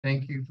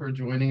Thank you for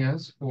joining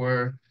us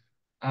for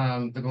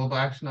the Global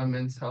Action on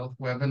Men's Health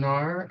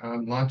webinar,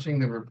 launching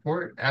the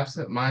report,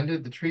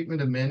 Absent-Minded, the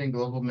Treatment of Men in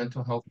Global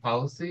Mental Health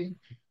Policy.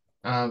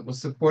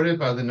 Was supported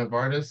by the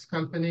Novartis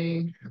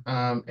company,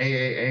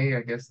 AAA,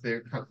 I guess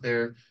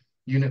their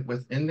unit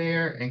within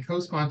there, and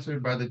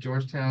co-sponsored by the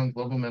Georgetown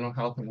Global Mental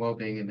Health and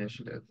Wellbeing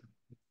Initiative.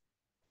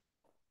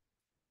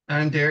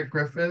 I'm Derek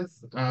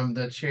Griffith. I'm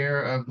the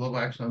chair of Global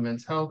Action on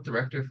Men's Health,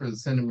 director for the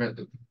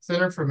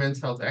Center for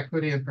Men's Health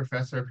Equity, and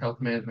professor of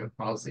health management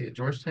policy at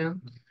Georgetown.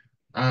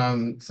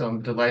 So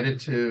I'm delighted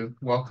to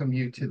welcome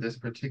you to this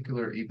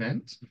particular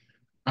event.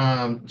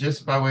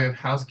 Just by way of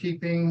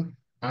housekeeping,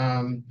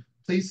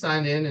 please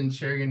sign in and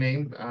share your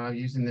name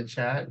using the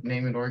chat,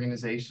 name and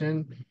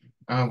organization.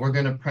 We're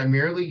going to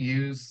primarily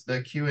use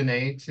the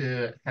Q&A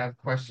to have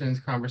questions,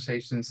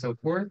 conversations, so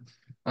forth.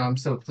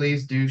 So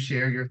please do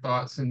share your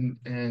thoughts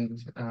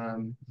and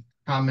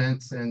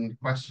comments and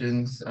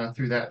questions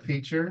through that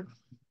feature.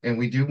 And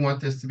we do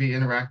want this to be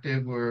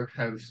interactive. We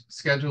have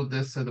scheduled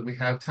this so that we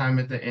have time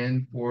at the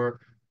end for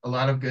a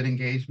lot of good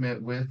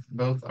engagement with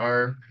both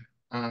our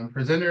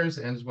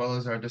presenters as well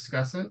as our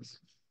discussants.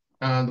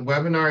 The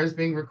webinar is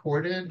being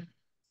recorded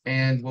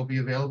and will be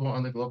available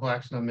on the Global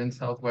Action on Men's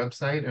Health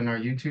website and our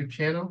YouTube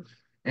channel,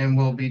 and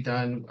will be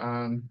done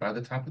by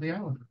the top of the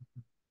hour.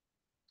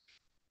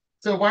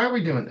 So why are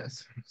we doing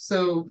this?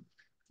 So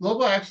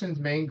Global Action's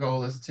main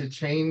goal is to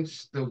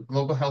change the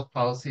global health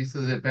policy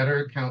so that it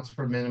better accounts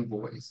for men and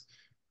boys.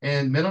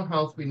 And mental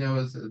health, we know,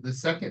 is the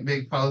second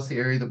big policy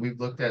area that we've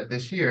looked at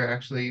this year,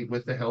 actually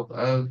with the help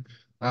of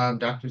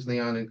Drs.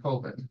 Leon and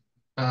Colvin.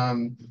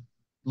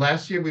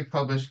 Last year, we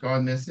published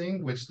Gone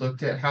Missing, which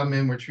looked at how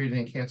men were treated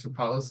in cancer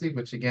policy,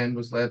 which again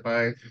was led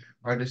by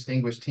our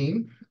distinguished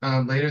team.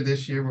 Later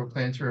this year, we're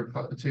planning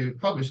to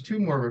publish two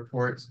more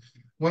reports,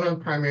 one on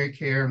primary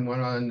care and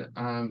one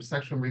on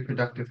sexual and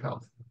reproductive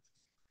health.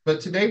 But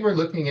today we're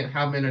looking at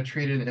how men are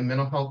treated in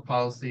mental health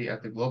policy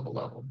at the global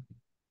level.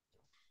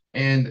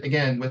 And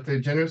again, with the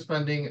generous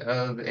funding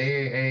of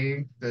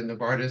AAA, the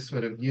Novartis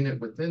sort of unit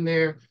within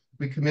there,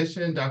 we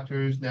commissioned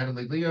Drs.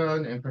 Natalie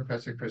Leon and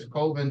Professor Chris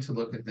Colvin to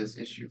look at this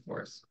issue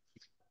for us.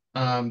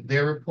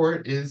 Their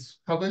report is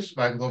published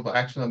by Global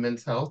Action on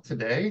Men's Health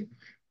today.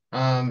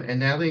 And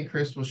Natalie and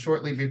Chris will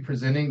shortly be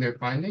presenting their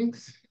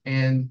findings.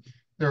 And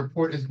the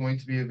report is going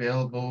to be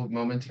available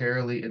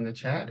momentarily in the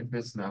chat if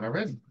it's not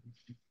already.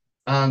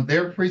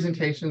 Their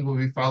presentation will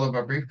be followed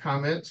by brief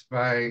comments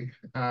by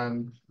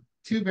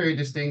two very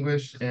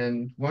distinguished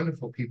and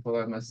wonderful people,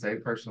 I must say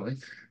personally,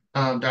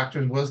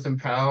 Drs. Wizdom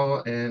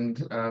Powell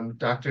and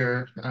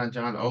Dr.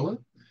 John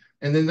Oliffe.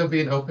 And then there'll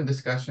be an open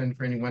discussion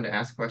for anyone to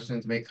ask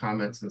questions, make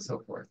comments, and so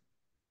forth.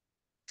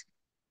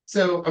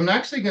 So I'm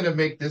actually going to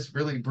make this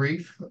really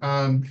brief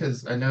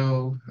because I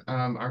know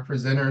our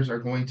presenters are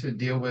going to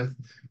deal with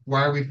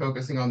why are we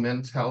focusing on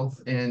men's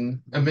health in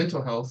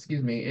mental health,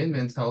 in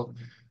men's health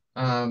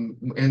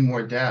in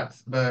more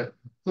depth. But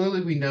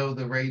clearly we know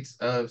the rates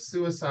of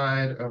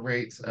suicide,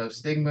 rates of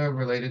stigma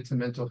related to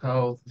mental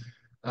health,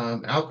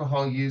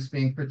 alcohol use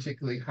being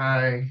particularly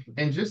high,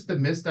 and just the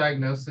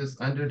misdiagnosis,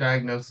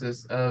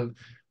 underdiagnosis of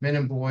men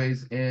and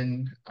boys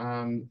in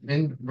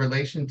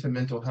relation to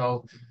mental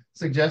health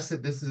suggests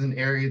that this is an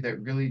area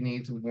that really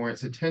needs and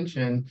warrants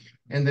attention,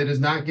 and that is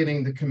not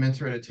getting the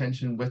commensurate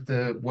attention with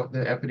what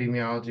the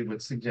epidemiology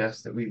would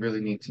suggest that we really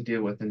need to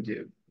deal with and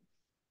do.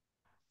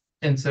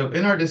 And so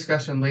in our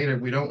discussion later,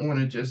 we don't want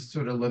to just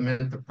sort of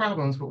lament the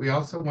problems, but we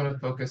also want to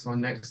focus on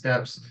next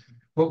steps,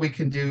 what we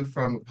can do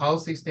from a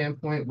policy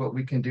standpoint, what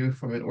we can do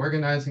from an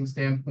organizing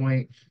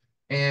standpoint,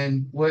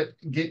 and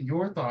get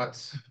your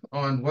thoughts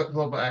on what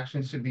global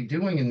action should be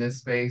doing in this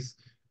space,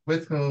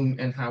 with whom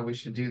and how we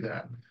should do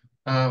that.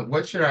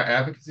 What should our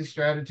advocacy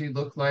strategy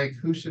look like?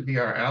 Who should be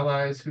our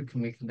allies? Who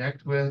can we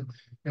connect with?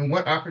 And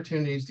what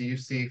opportunities do you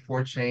see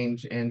for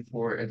change and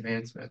for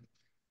advancement?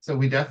 So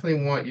we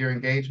definitely want your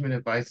engagement,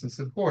 advice, and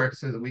support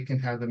so that we can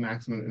have the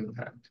maximum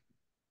impact.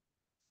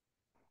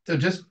 So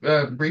just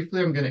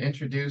briefly, I'm going to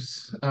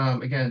introduce,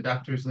 again,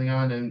 Drs.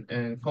 Leon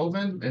and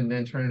Colvin, and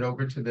then turn it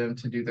over to them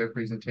to do their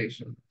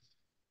presentation.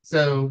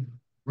 So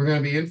we're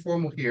going to be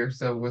informal here,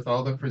 so with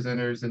all the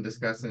presenters and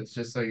discussants,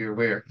 just so you're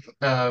aware.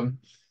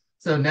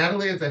 So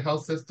Natalie is a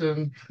health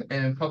system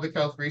and public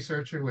health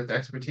researcher with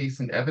expertise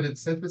in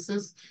evidence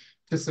synthesis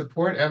to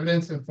support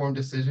evidence-informed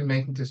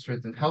decision-making to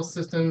strengthen health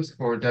systems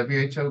for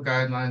WHO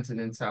guidelines and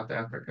in South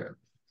Africa.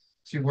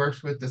 She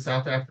works with the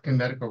South African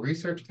Medical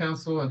Research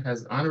Council and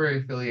has honorary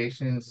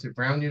affiliations to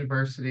Brown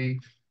University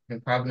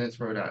in Providence,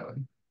 Rhode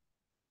Island.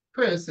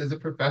 Chris is a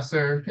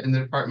professor in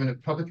the Department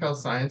of Public Health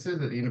Sciences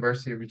at the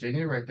University of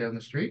Virginia, right down the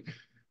street.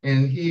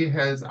 And he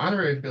has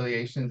honorary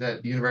affiliations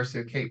at the University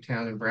of Cape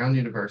Town and Brown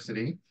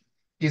University.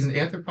 He's an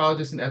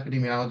anthropologist and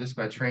epidemiologist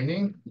by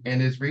training,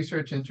 and his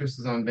research interest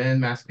is on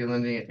men,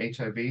 masculinity, and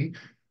HIV,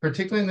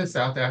 particularly in the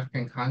South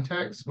African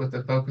context, with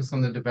a focus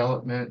on the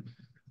development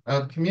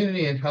of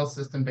community and health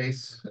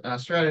system-based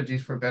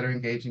strategies for better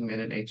engaging men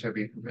in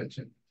HIV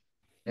prevention.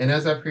 And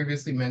as I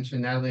previously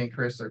mentioned, Natalie and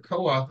Chris are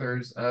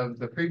co-authors of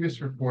the previous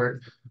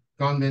report,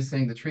 gone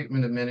missing, the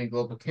treatment of men in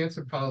global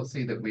cancer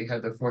policy that we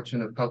had the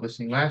fortune of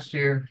publishing last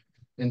year.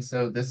 And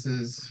so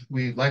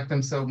we like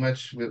them so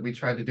much, we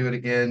tried to do it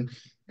again.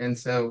 And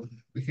so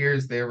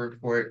here's their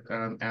report,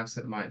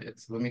 Absent-Minded.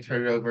 So let me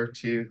turn it over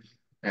to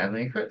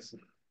Natalie and Chris.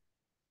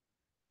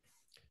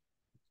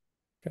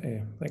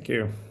 Okay, thank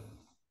you.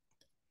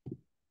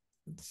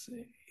 Let's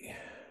see.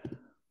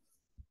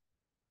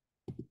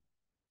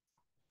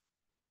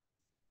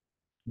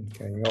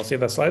 Okay, you all see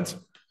the slides?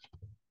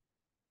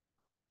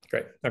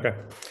 Great, okay.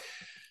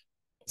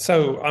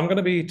 So I'm going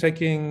to be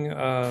taking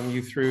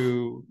you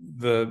through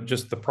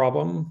just the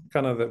problem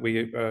kind of that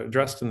we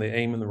addressed in the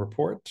aim in the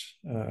report.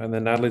 And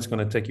then Natalie's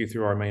going to take you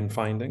through our main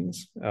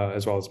findings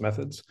as well as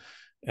methods.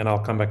 And I'll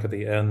come back at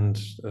the end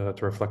to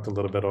reflect a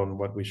little bit on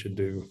what we should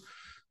do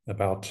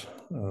about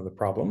the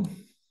problem.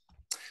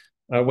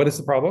 What is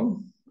the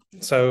problem?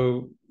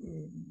 So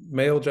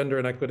male gender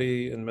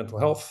inequity in mental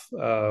health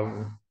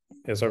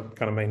is our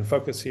kind of main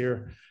focus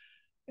here.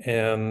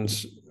 And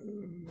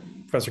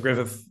Professor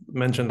Griffith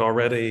mentioned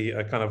already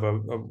a kind of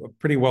a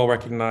pretty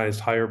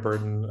well-recognized higher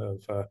burden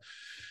of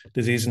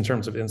disease in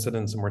terms of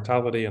incidence and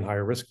mortality and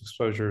higher risk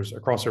exposures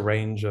across a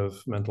range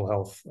of mental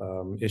health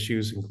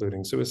issues,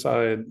 including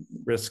suicide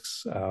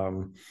risks,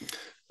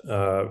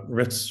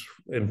 risks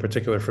in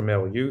particular for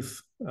male youth,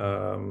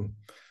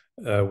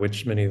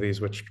 which many of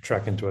these which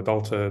track into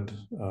adulthood,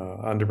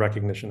 under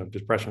recognition of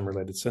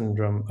depression-related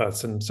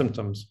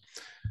symptoms,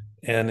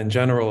 and in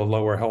general, a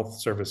lower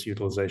health service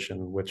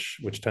utilization, which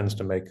tends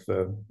to make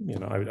the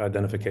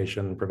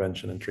identification,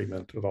 prevention, and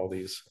treatment of all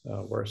these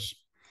worse.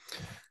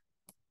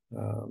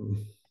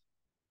 Sorry,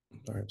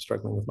 I'm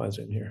struggling with my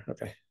Zoom here.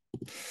 Okay.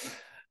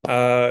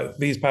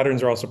 These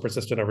patterns are also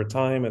persistent over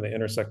time, and they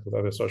intersect with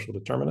other social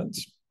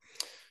determinants.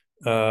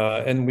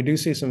 And we do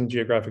see some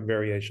geographic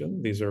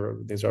variation. These are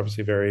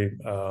obviously very,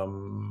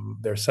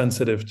 they're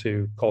sensitive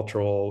to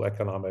cultural,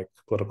 economic,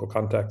 political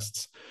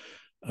contexts.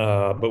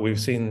 But we've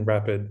seen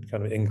rapid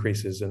kind of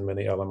increases in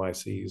many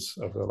LMICs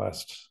over the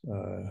last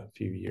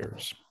few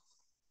years.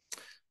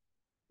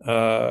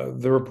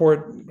 The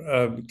report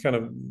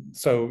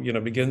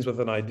begins with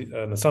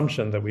an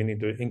assumption that we need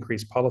to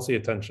increase policy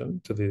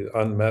attention to the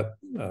unmet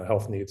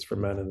health needs for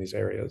men in these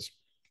areas.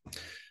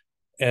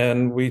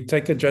 And we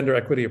take a gender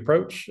equity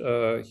approach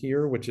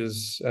here, which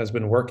has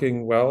been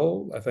working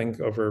well, I think,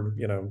 over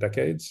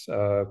decades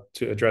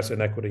to address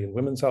inequity in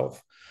women's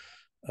health.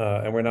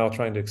 And we're now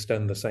trying to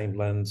extend the same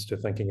lens to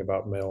thinking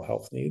about male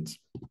health needs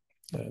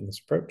in this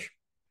approach.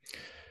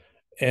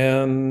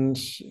 And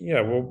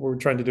what we're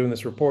trying to do in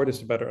this report is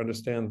to better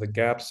understand the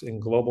gaps in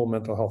global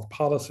mental health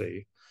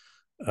policy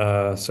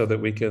so that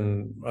we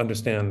can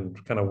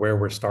understand kind of where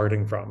we're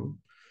starting from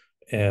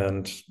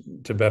and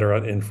to better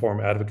inform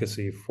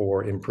advocacy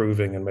for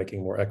improving and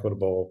making more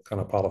equitable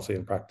kind of policy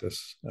and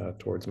practice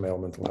towards male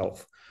mental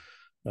health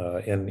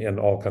in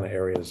all kind of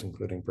areas,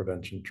 including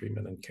prevention,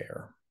 treatment, and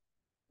care.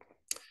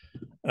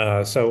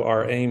 So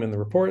our aim in the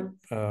report,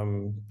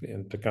 and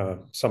to kind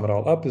of sum it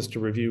all up, is to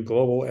review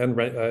global and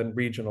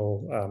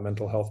regional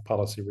mental health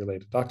policy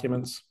related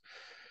documents,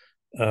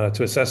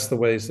 to assess the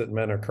ways that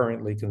men are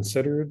currently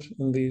considered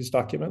in these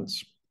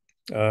documents.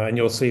 And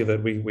you'll see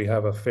that we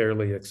have a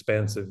fairly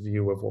expansive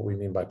view of what we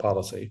mean by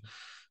policy.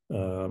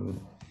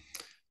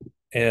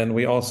 And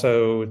we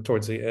also,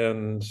 towards the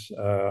end,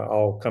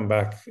 I'll come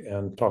back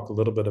and talk a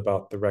little bit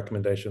about the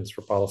recommendations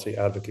for policy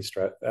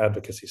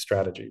advocacy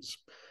strategies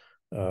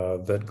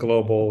that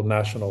global,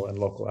 national, and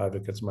local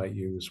advocates might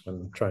use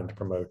when trying to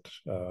promote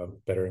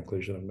better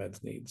inclusion of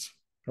men's needs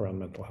around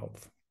mental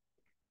health.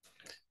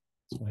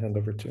 So I'll hand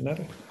over to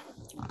Natalie.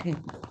 Okay,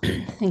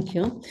 thank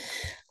you.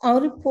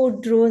 Our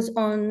report draws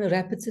on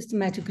rapid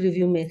systematic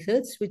review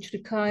methods, which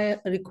require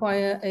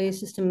a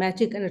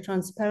systematic and a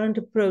transparent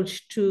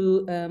approach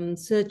to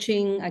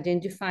searching,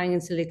 identifying,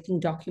 and selecting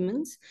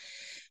documents,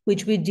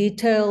 which we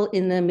detail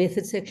in the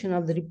method section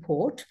of the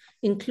report,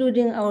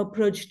 including our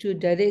approach to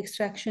data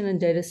extraction and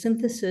data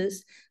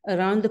synthesis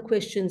around the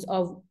questions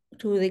of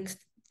the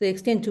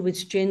extent to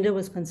which gender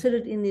was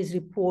considered in these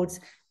reports,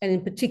 and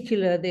in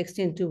particular, the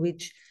extent to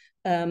which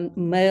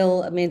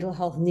male mental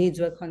health needs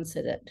were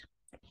considered.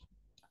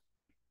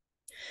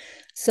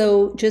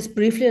 So just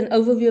briefly, an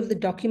overview of the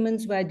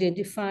documents. We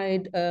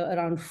identified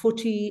around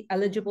 40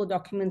 eligible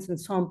documents and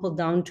sampled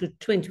down to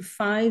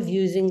 25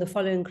 using the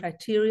following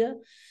criteria.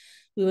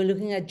 We were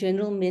looking at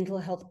general mental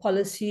health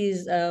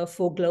policies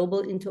for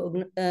global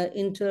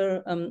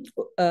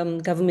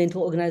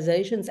governmental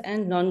organizations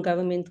and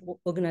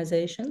non-governmental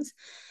organizations.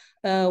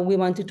 We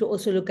wanted to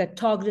also look at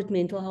targeted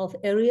mental health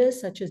areas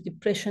such as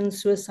depression,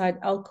 suicide,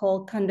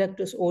 alcohol, conduct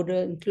disorder,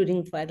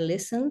 including for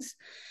adolescents.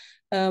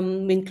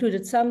 We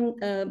included some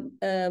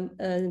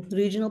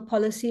regional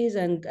policies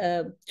and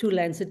 2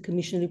 Lancet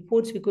Commission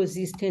reports because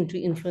these tend to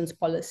influence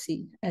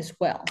policy as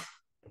well.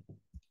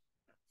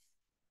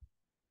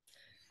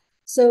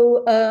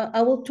 So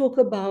I will talk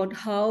about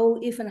how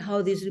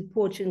these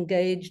reports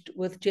engaged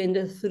with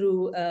gender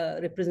through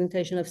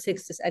representation of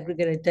sex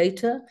disaggregated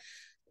data,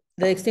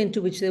 the extent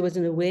to which there was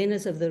an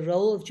awareness of the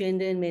role of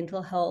gender in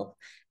mental health,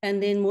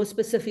 and then more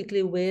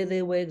specifically where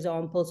there were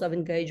examples of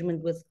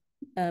engagement with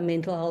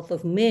mental health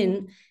of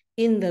men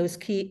in those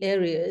key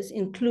areas,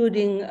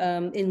 including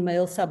in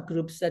male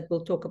subgroups that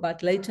we'll talk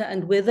about later,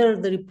 and whether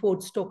the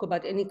reports talk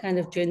about any kind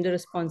of gender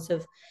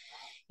responsive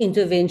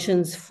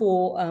interventions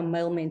for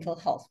male mental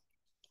health.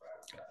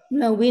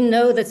 Now, we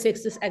know that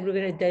sex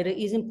disaggregated data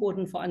is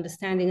important for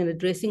understanding and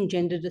addressing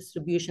gender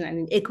distribution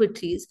and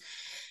inequities.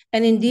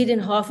 And indeed, in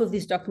half of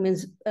these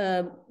documents,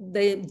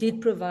 they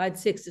did provide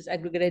sex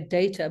disaggregated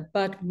data,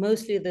 but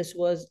mostly this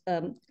was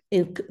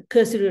in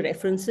cursory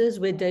references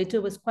where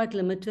data was quite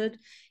limited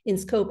in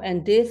scope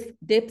and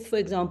depth. For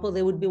example,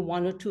 there would be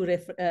one or two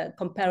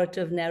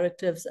comparative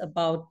narratives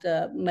about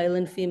male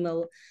and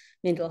female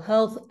mental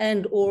health,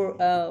 and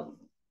or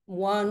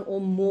one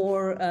or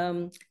more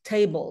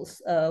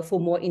tables for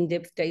more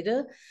in-depth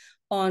data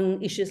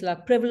on issues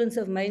like prevalence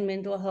of main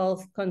mental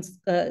health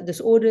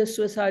disorders,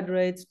 suicide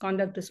rates,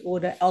 conduct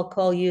disorder,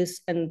 alcohol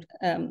use, and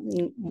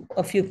in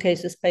a few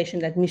cases,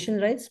 patient admission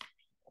rates.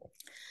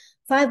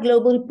 5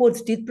 global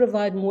reports did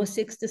provide more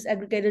sex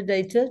disaggregated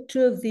data.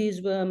 2 of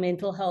these were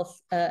mental health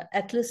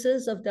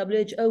atlases of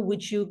WHO,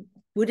 which you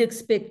would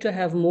expect to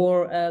have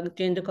more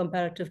gender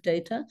comparative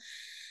data.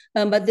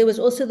 But there was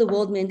also the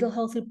World Mental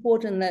Health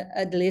Report and the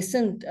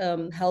Adolescent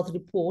Health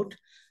Report,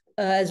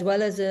 as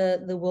well as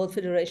the World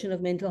Federation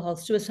of Mental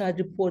Health Suicide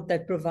Report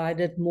that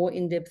provided more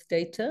in-depth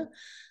data.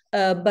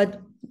 But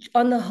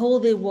on the whole,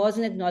 there was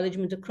an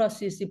acknowledgement across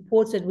these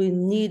reports that we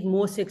need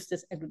more sex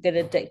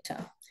disaggregated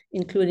data,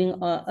 including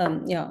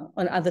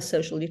on other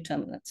social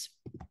determinants.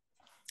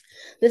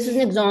 This is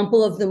an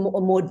example of the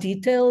more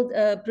detailed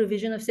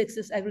provision of sex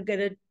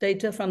disaggregated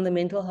data from the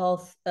mental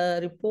health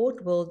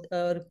world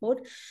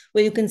report,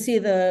 where you can see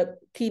the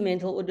key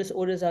mental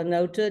disorders are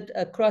noted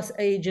across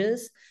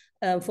ages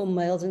for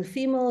males and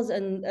females,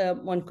 and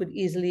one could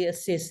easily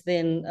assess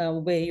then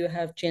where you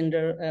have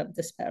gender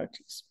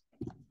disparities.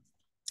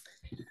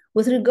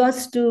 With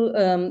regards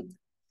to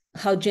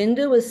how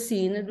gender was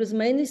seen, it was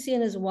mainly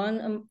seen as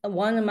one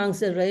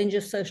amongst a range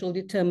of social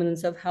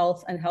determinants of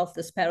health and health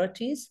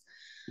disparities.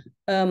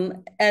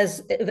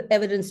 As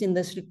evidenced in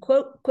this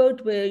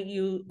quote where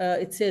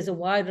it says a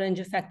wide range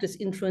of factors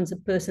influence a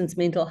person's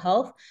mental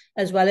health,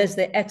 as well as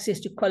their access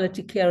to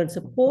quality care and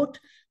support.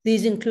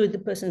 These include the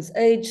person's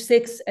age,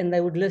 sex, and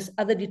they would list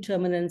other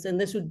determinants, and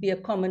this would be a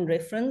common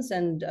reference,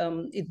 and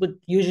it would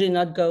usually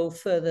not go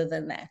further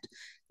than that.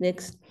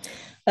 Next.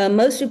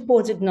 Most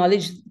reports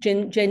acknowledge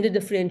gender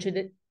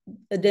differentiated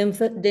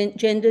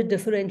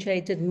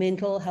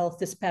mental health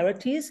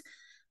disparities,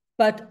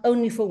 but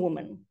only for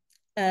women.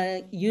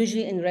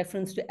 Usually in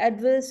reference to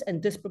adverse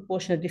and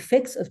disproportionate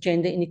effects of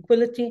gender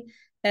inequality,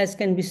 as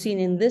can be seen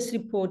in this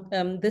report,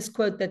 this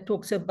quote that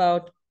talks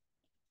about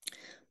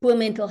poor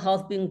mental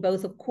health being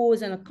both a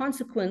cause and a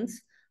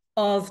consequence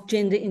of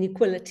gender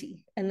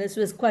inequality. And this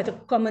was quite a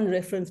common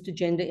reference to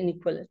gender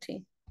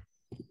inequality.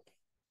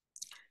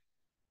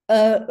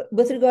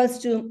 With regards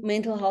to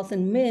mental health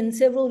in men,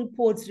 several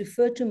reports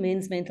refer to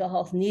men's mental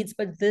health needs,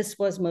 but this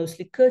was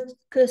mostly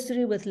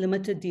cursory with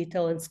limited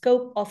detail and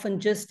scope,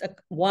 often just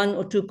 1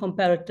 or 2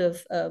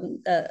 comparative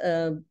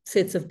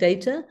sets of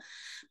data.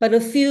 But a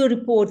few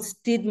reports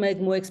did make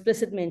more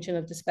explicit mention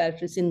of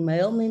disparities in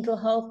male mental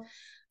health,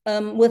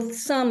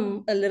 with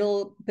a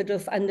little bit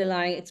of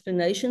underlying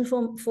explanation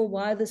for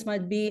why this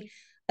might be.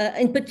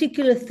 In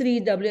particular, 3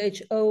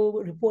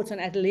 WHO reports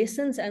on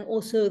adolescence and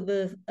also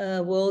the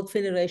World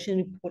Federation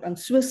report on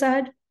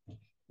suicide.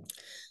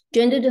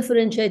 Gender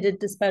differentiated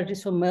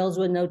disparities for males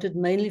were noted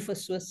mainly for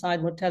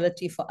suicide,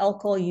 mortality, for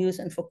alcohol use,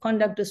 and for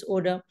conduct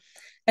disorder.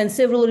 And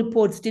several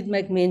reports did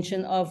make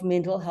mention of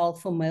mental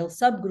health for male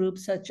subgroups,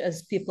 such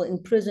as people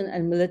in prison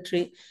and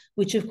military,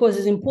 which of course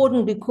is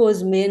important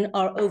because men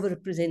are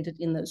overrepresented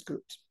in those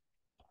groups.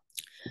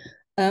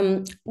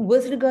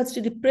 With regards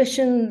to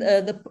depression,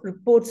 the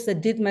reports that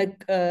did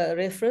make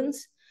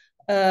reference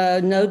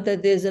note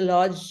that there's a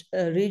large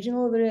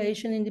regional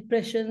variation in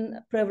depression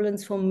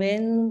prevalence for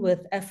men,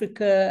 with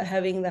Africa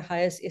having the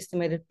highest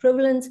estimated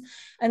prevalence,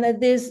 and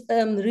that there's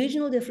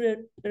regional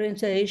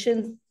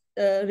differentiation,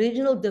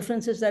 regional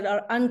differences that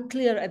are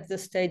unclear at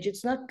this stage.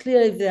 It's not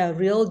clear if there are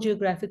real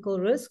geographical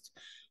risks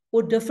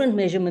or different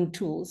measurement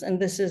tools,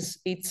 and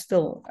it's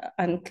still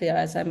unclear,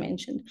 as I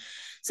mentioned.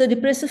 So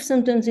depressive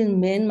symptoms in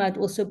men might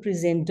also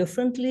present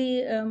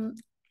differently.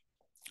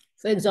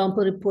 For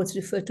example, reports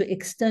refer to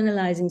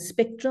externalizing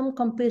spectrum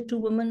compared to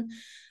women,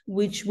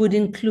 which would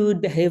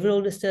include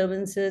behavioral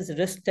disturbances,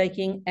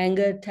 risk-taking,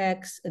 anger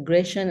attacks,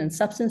 aggression, and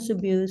substance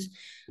abuse.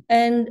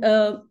 And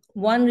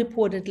one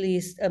report at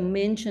least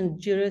mentioned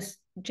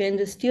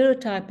gender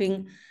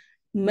stereotyping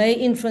may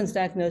influence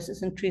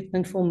diagnosis and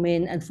treatment for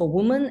men and for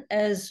women,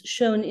 as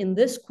shown in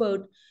this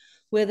quote,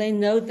 where they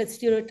note that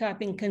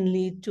stereotyping can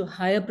lead to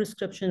higher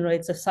prescription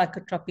rates of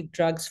psychotropic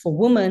drugs for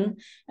women,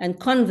 and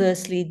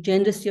conversely,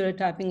 gender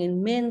stereotyping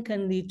in men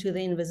can lead to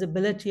the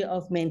invisibility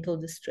of mental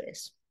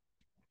distress.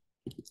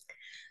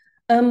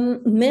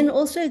 Men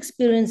also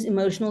experience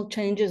emotional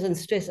changes and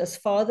stress as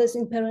fathers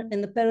in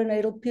the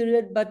perinatal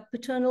period, but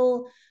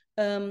paternal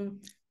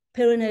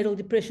perinatal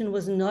depression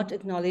was not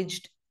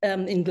acknowledged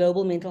in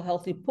global mental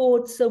health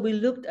reports. So we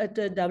looked at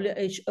the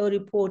WHO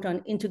report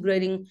on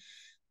integrating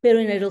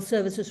perinatal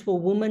services for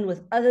women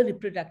with other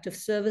reproductive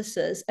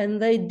services,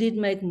 and they did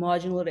make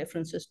marginal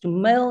references to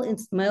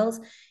males,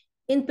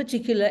 in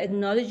particular,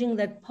 acknowledging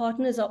that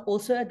partners are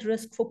also at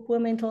risk for poor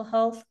mental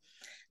health,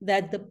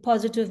 that the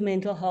positive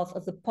mental health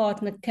of the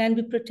partner can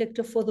be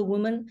protective for the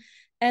woman,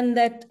 and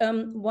that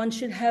one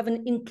should have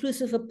an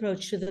inclusive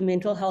approach to the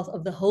mental health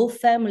of the whole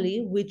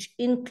family, which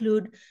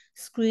include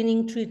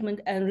screening, treatment,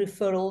 and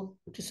referral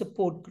to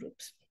support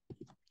groups.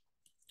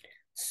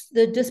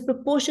 The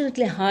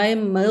disproportionately high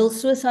male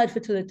suicide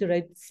fertility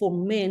rate for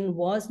men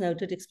was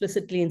noted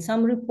explicitly in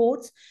some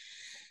reports.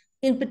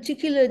 In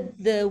particular,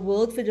 the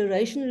World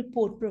Federation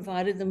report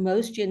provided the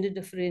most gender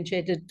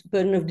differentiated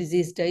burden of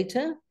disease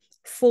data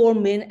for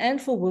men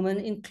and for women,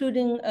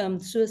 including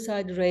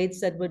suicide rates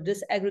that were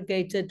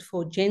disaggregated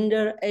for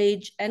gender,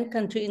 age, and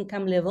country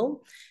income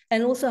level,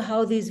 and also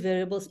how these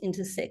variables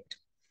intersect.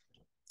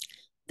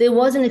 There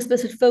was an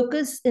explicit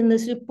focus in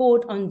this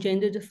report on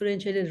gender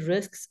differentiated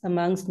risks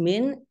amongst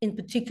men, in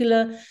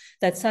particular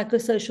that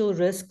psychosocial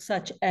risks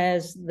such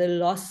as the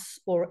loss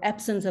or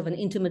absence of an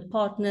intimate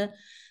partner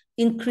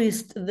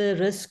increased the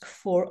risk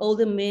for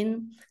older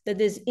men, that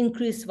there's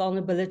increased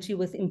vulnerability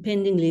with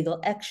impending legal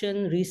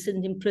action,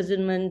 recent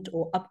imprisonment,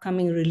 or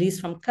upcoming release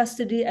from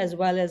custody, as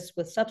well as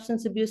with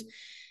substance abuse,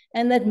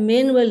 and that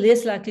men were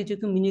less likely to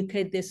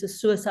communicate their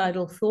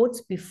suicidal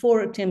thoughts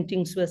before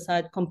attempting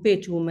suicide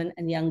compared to women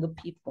and younger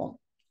people.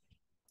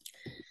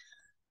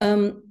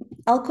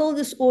 Alcohol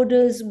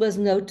disorders was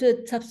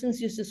noted, substance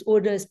use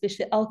disorder,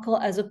 especially alcohol,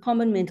 as a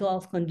common mental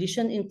health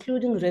condition,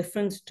 including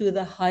reference to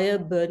the higher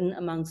burden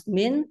amongst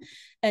men,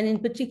 and in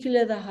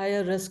particular, the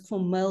higher risk for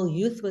male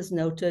youth was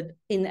noted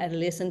in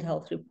adolescent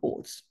health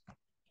reports.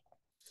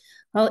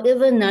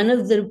 However, none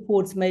of the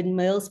reports made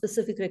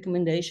male-specific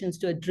recommendations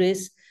to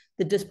address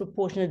the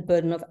disproportionate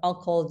burden of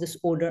alcohol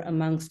disorder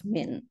amongst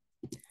men.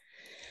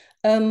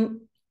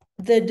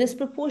 The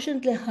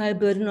disproportionately high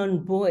burden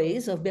on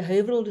boys of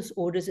behavioral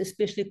disorders,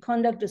 especially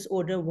conduct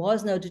disorder,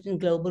 was noted in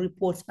global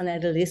reports on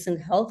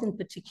adolescent health in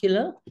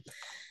particular,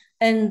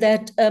 and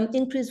that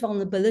increased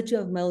vulnerability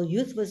of male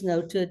youth was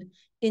noted,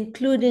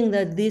 including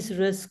that these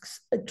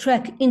risks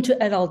track into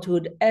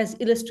adulthood, as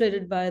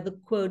illustrated by the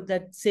quote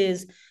that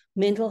says,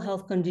 mental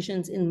health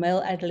conditions in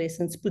male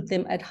adolescents put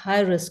them at high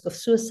risk of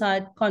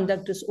suicide,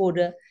 conduct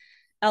disorder,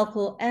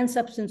 alcohol and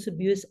substance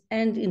abuse,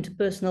 and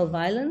interpersonal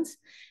violence,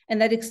 and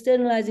that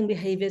externalizing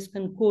behaviors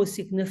can cause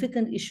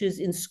significant issues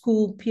in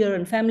school, peer,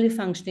 and family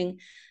functioning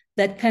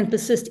that can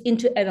persist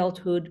into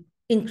adulthood,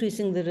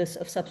 increasing the risk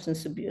of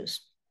substance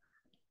abuse.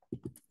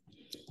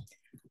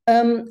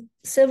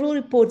 Several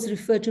reports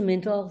refer to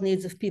mental health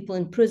needs of people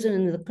in prison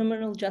and in the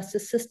criminal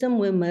justice system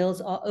where males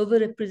are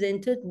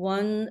overrepresented.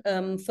 One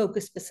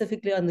focused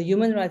specifically on the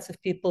human rights of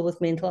people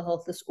with mental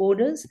health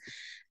disorders.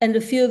 And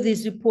a few of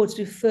these reports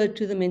refer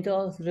to the mental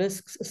health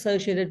risks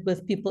associated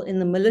with people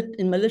in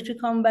military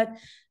combat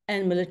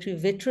and military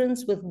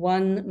veterans, with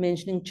one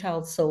mentioning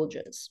child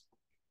soldiers.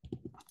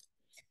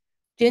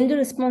 Gender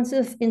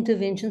responsive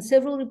intervention.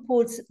 Several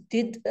reports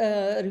did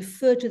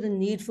refer to the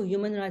need for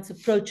human rights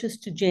approaches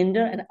to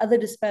gender and other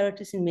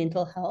disparities in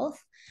mental health.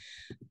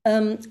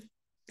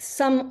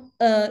 Some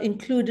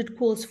included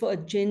calls for a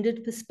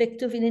gendered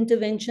perspective in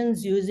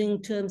interventions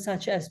using terms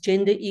such as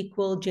gender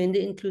equal, gender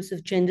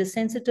inclusive, gender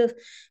sensitive,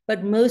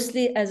 but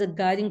mostly as a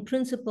guiding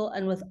principle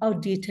and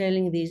without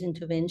detailing these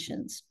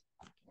interventions.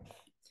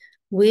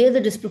 Where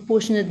the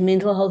disproportionate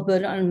mental health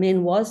burden on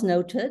men was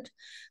noted,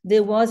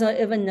 there was,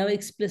 however, no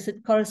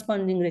explicit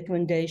corresponding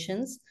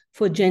recommendations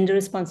for gender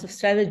responsive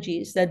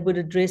strategies that would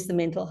address the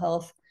mental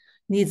health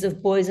needs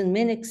of boys and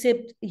men,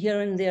 except here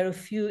and there a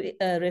few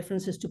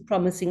references to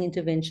promising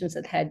interventions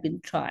that had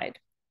been tried.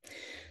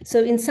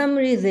 So in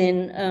summary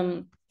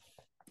then,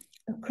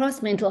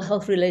 across mental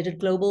health related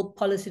global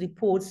policy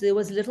reports, there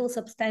was little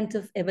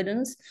substantive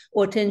evidence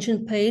or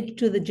attention paid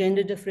to the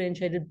gender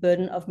differentiated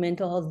burden of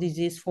mental health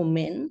disease for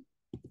men.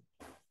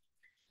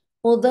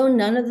 Although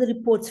none of the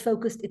reports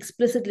focused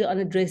explicitly on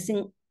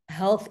addressing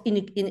health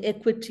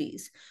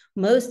inequities,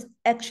 most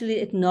actually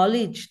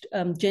acknowledged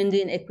gender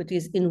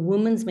inequities in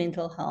women's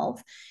mental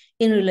health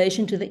in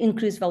relation to the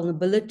increased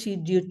vulnerability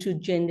due to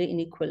gender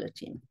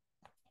inequality.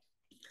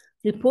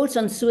 Reports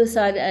on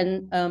suicide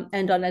and on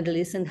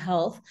adolescent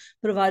health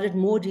provided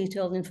more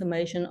detailed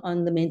information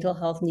on the mental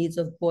health needs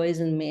of boys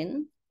and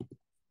men.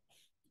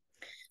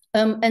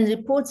 And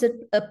reports that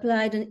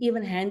applied an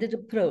even-handed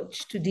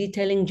approach to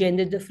detailing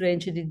gender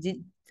differentiated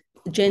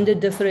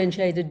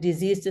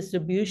disease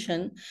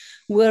distribution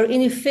were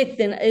in effect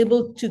then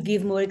able to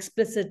give more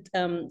explicit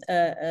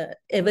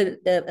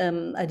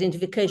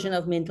identification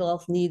of mental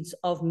health needs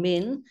of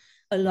men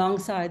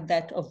alongside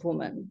that of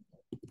women.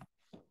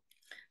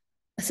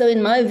 So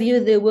in my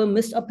view, there were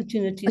missed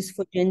opportunities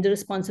for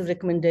gender-responsive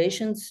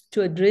recommendations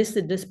to address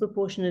the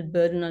disproportionate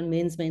burden on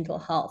men's mental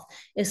health,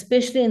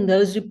 especially in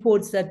those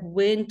reports that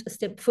went a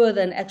step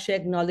further and actually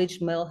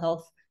acknowledged male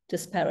health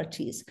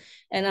disparities.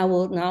 And I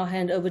will now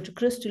hand over to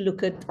Chris to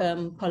look at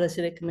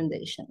policy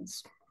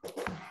recommendations.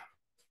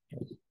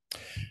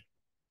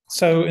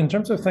 So in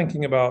terms of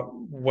thinking about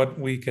what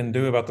we can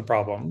do about the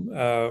problem,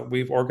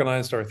 we've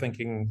organized our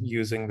thinking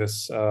using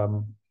this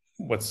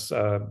what's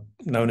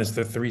known as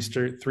the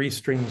three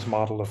streams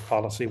model of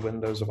policy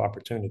windows of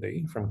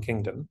opportunity from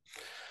Kingdon.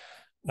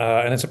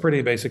 And it's a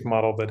pretty basic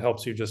model that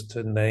helps you just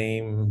to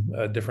name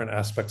different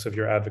aspects of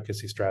your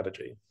advocacy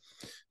strategy.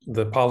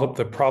 The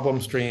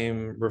problem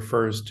stream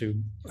refers to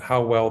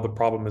how well the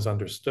problem is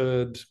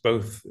understood,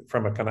 both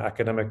from a kind of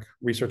academic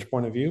research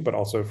point of view, but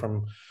also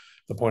from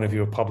the point of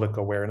view of public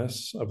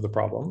awareness of the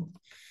problem.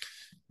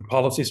 The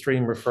policy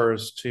stream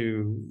refers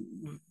to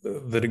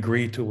the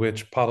degree to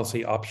which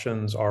policy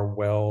options are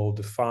well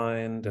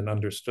defined and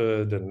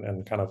understood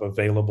and kind of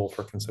available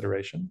for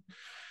consideration.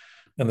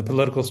 And the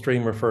political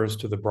stream refers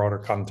to the broader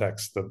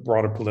context, the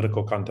broader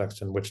political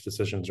context in which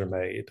decisions are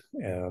made.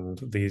 And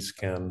these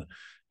can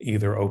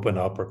either open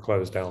up or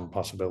close down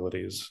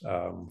possibilities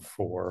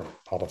for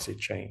policy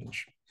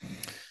change.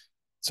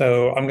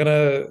 So I'm going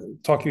to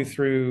talk you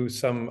through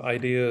some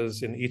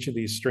ideas in each of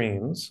these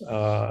streams.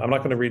 I'm not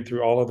going to read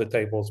through all of the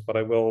tables, but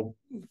I will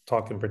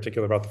talk in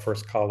particular about the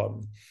first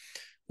column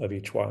of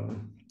each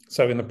one.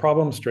 So in the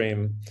problem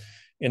stream,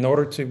 in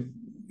order to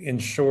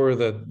ensure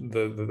that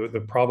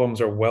the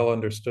problems are well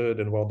understood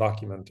and well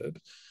documented,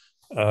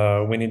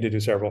 we need to do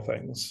several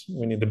things.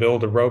 We need to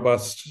build a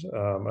robust,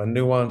 a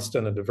nuanced,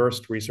 and a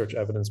diverse research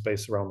evidence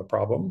base around the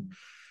problem,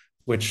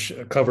 which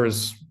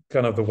covers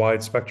kind of the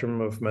wide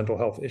spectrum of mental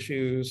health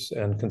issues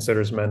and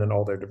considers men in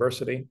all their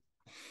diversity.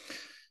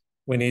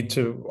 We need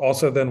to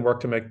also then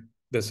work to make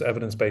this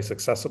evidence base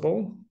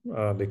accessible,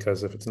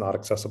 because if it's not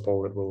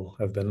accessible, it will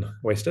have been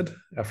wasted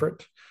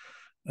effort.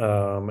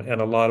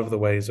 And a lot of the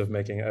ways of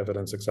making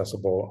evidence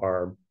accessible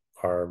are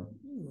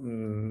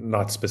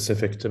not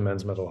specific to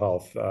men's mental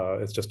health.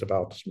 It's just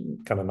about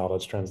kind of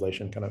knowledge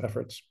translation kind of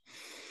efforts.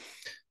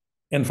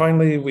 And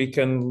finally, we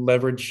can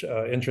leverage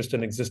interest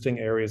in existing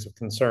areas of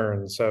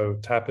concern. So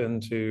tap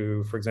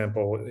into, for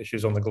example,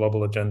 issues on the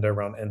global agenda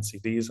around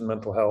NCDs and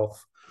mental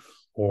health,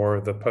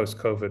 or the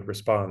post-COVID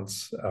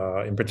response,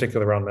 in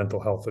particular around mental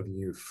health of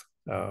youth.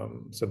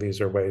 So these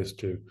are ways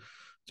to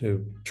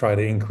try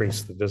to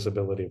increase the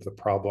visibility of the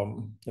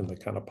problem in the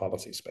kind of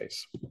policy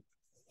space.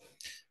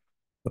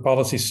 The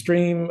policy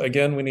stream,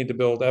 again, we need to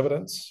build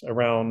evidence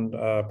around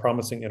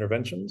promising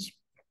interventions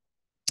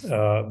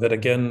that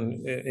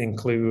again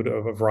include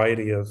a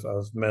variety of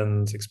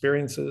men's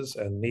experiences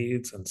and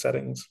needs and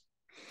settings.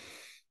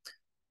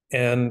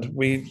 And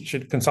we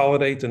should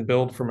consolidate and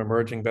build from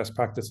emerging best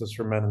practices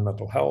for men and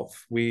mental health.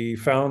 We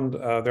found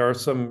there are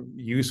some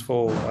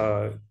useful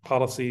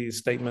policy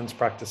statements,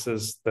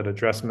 practices that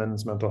address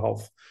men's mental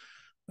health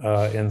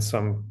in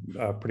some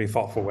pretty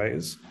thoughtful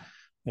ways.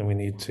 And we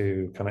need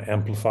to kind of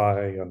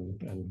amplify and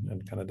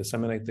kind of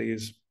disseminate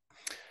these.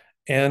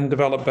 And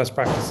develop best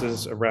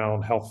practices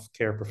around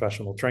healthcare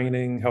professional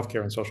training,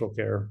 healthcare and social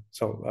care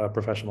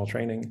professional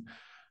training,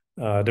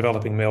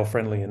 developing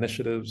male-friendly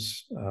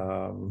initiatives,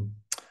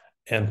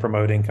 and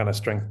promoting kind of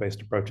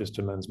strength-based approaches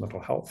to men's mental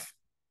health.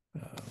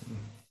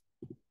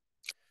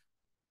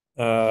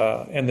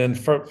 And then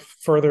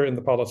further in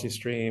the policy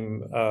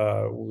stream,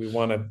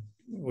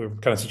 we're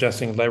kind of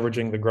suggesting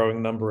leveraging the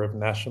growing number of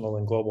national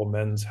and global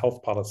men's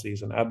health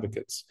policies and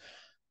advocates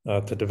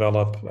to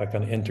develop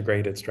kind of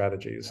integrated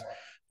strategies.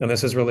 And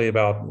this is really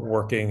about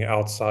working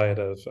outside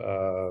of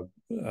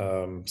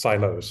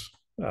silos,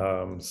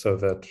 so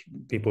that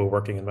people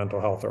working in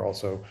mental health are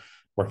also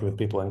working with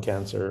people in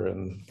cancer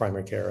and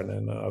primary care and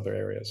in other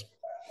areas.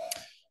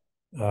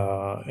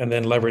 And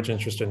then leverage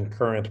interest in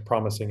current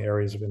promising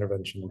areas of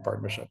intervention and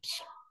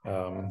partnerships.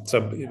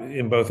 So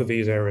in both of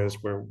these areas,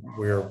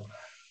 we're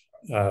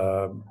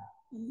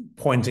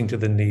pointing to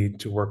the need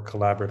to work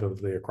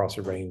collaboratively across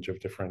a range of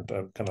different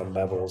kind of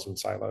levels and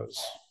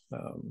silos.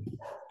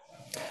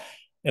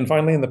 And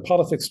finally, in the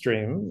politics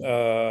stream,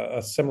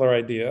 a similar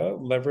idea,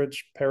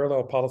 leverage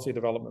parallel policy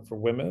development for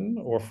women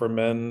or for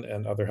men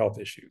and other health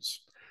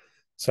issues.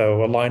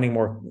 So aligning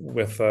more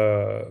with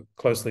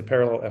closely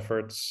parallel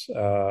efforts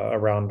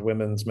around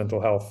women's mental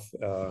health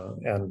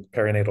and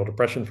perinatal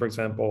depression, for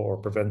example, or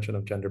prevention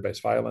of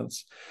gender-based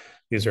violence.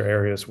 These are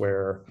areas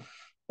where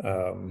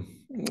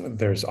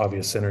there's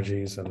obvious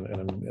synergies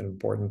and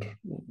important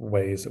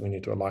ways that we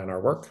need to align our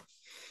work.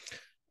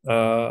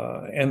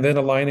 And then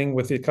aligning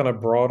with the kind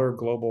of broader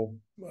global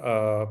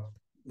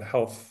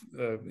health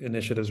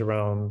initiatives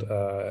around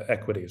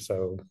equity.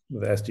 So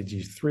the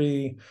SDG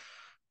 3,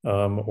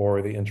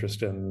 or the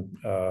interest in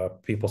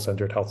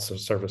people-centered health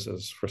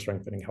services for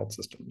strengthening health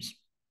systems.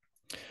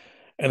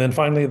 And then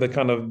finally, the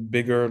kind of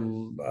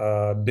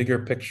bigger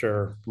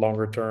picture,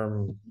 longer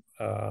term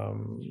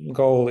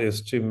goal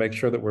is to make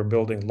sure that we're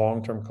building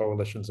long-term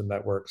coalitions and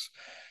networks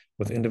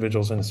with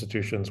individuals and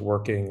institutions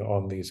working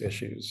on these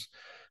issues.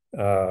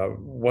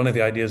 One of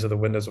the ideas of the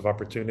windows of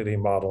opportunity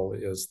model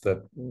is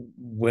that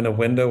when a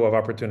window of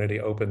opportunity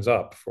opens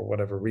up for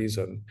whatever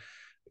reason,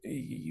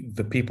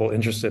 the people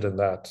interested in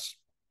that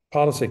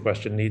policy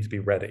question need to be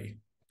ready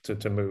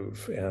to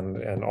move.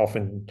 And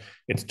often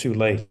it's too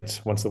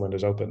late once the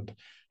window's opened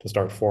to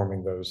start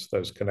forming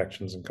those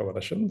connections and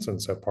coalitions.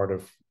 And so part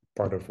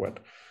of what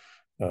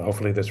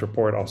hopefully this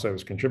report also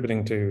is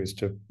contributing to is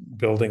to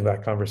building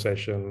that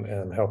conversation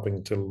and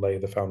helping to lay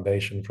the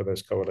foundation for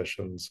those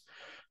coalitions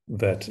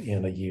that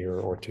in a year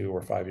or 2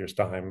 or 5 years'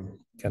 time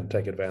can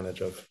take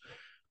advantage of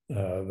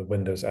the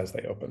windows as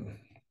they open.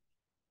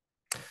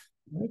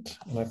 Right.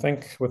 And I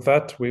think with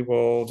that, we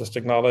will just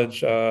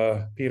acknowledge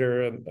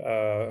Peter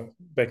and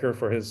Baker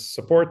for his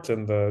support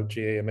and the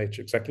GAMH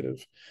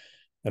executive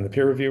and the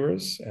peer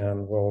reviewers,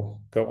 and we'll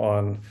go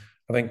on.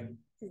 I think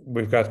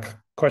we've got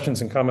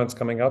questions and comments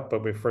coming up,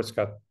 but we've first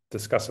got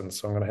discussants.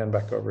 So I'm going to hand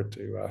back over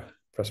to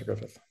Professor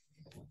Griffith.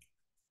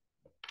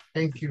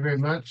 Thank you very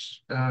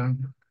much.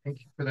 Thank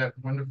you for that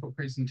wonderful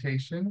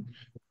presentation.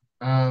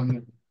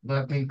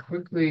 Let me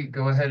quickly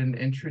go ahead and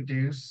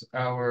introduce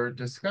our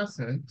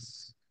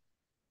discussants.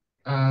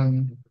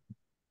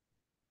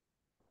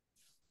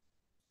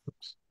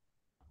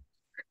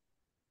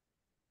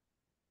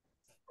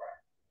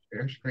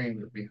 Share screen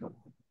would be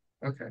helpful.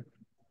 Okay.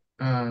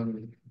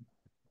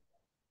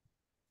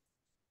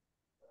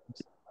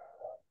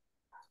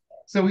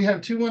 So we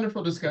have 2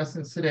 wonderful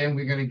discussants today, and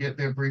we're going to get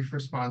their brief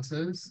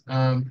responses.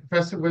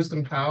 Professor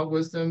Wizdom Powell.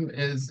 Wizdom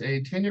is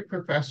a tenured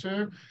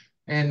professor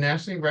and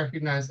nationally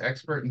recognized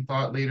expert and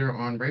thought leader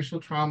on racial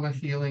trauma,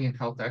 healing, and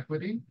health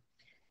equity.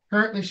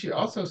 Currently, she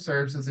also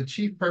serves as a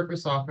Chief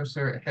Purpose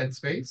Officer at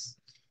Headspace.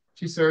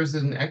 She serves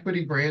as an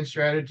equity brand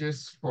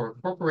strategist for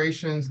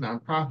corporations,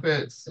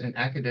 nonprofits, and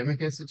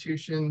academic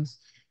institutions.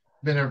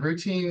 Been a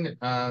routine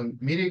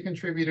media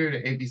contributor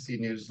to ABC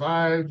News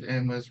Live,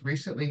 and was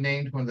recently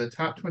named one of the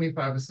top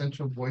 25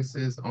 essential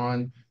voices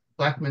on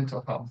Black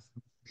mental health.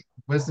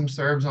 Wizdom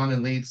serves on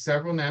and leads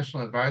several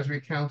national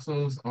advisory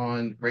councils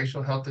on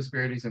racial health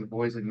disparities in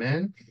boys and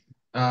men,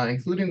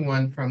 including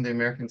one from the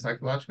American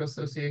Psychological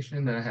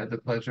Association that I had the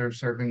pleasure of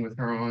serving with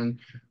her on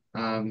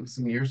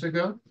some years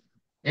ago.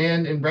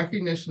 And in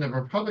recognition of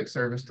her public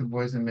service to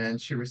boys and men,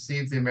 she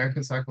received the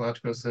American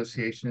Psychological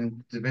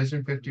Association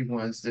Division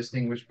 51's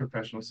Distinguished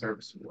Professional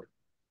Service Award.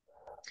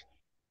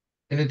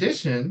 In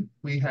addition,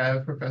 we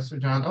have Professor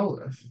John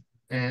Oliffe,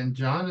 and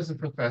John is a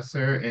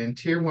professor and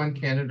Tier 1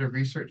 Canada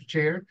Research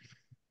Chair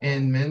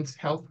in Men's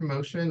Health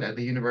Promotion at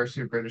the University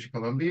of British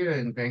Columbia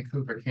in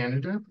Vancouver,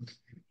 Canada.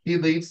 He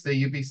leads the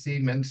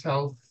UBC Men's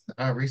Health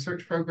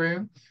Research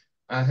Program.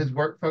 His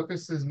work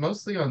focuses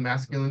mostly on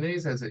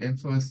masculinities as it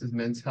influences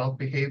men's health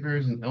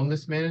behaviors and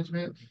illness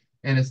management,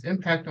 and its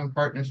impact on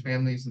partners,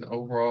 families, and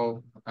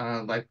overall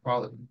life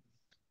quality.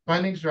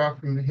 Findings drawn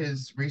from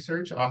his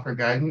research offer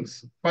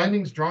guidance.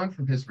 Findings drawn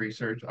from his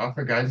research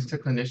offer guidance to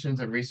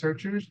clinicians and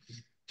researchers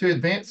to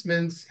advance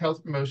men's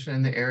health promotion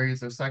in the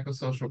areas of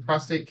psychosocial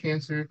prostate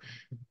cancer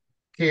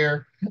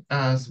care,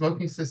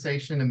 smoking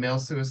cessation, and male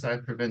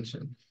suicide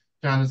prevention.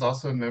 John is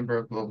also a member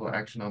of Global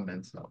Action on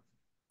Men's Health.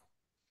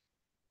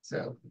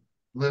 So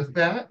with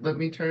that, let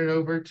me turn it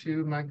over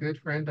to my good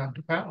friend,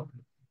 Dr. Powell.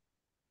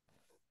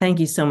 Thank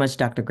you so much,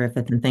 Dr.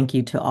 Griffith, and thank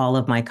you to all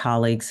of my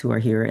colleagues who are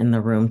here in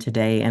the room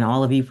today and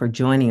all of you for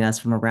joining us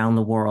from around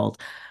the world.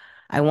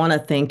 I want to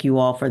thank you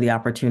all for the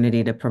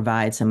opportunity to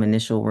provide some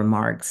initial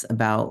remarks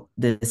about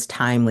this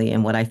timely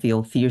and what I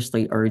feel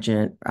fiercely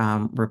urgent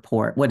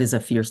report. What is a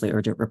fiercely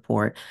urgent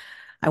report?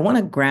 I want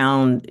to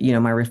ground,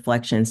 my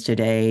reflections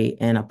today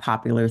in a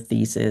popular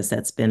thesis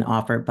that's been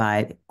offered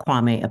by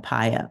Kwame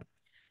Appiah.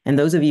 And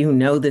those of you who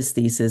know this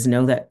thesis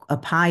know that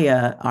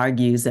Appiah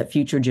argues that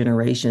future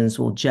generations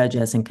will judge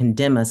us and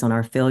condemn us on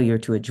our failure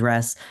to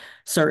address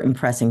certain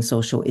pressing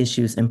social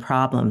issues and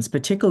problems,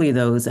 particularly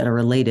those that are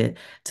related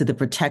to the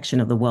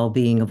protection of the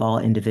well-being of all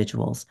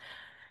individuals.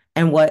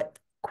 And what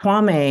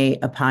Kwame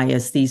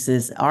Appiah's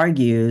thesis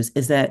argues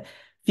is that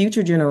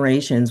future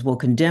generations will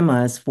condemn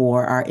us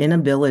for our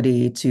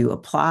inability to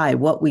apply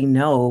what we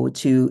know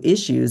to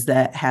issues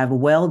that have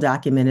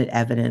well-documented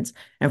evidence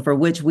and for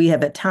which we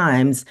have at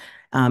times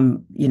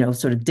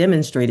sort of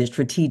demonstrated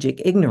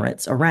strategic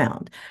ignorance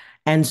around.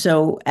 And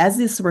so as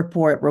this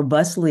report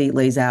robustly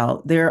lays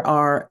out, there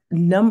are a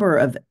number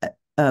of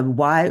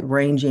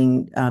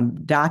wide-ranging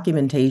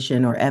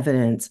documentation or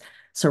evidence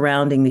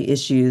surrounding the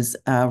issues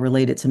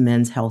related to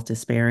men's health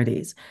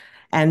disparities.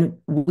 And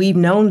we've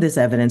known this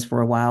evidence for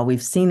a while,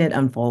 we've seen it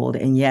unfold,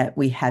 and yet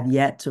we have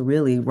yet to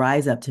really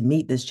rise up to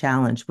meet this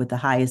challenge with the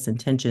highest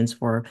intentions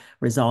for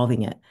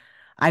resolving it.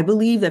 I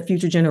believe that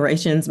future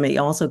generations may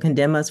also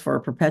condemn us for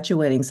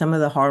perpetuating some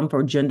of the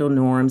harmful gender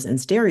norms and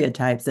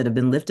stereotypes that have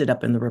been lifted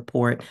up in the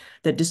report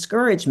that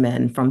discourage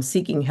men from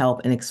seeking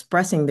help and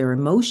expressing their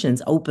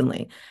emotions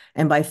openly.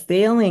 And by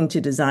failing to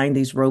design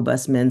these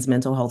robust men's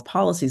mental health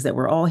policies that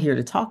we're all here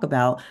to talk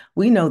about,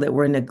 we know that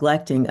we're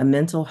neglecting a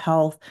mental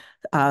health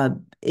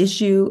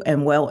issue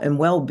and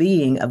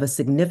well-being of a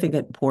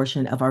significant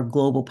portion of our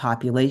global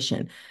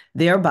population,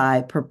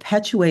 thereby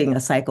perpetuating a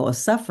cycle of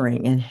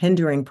suffering and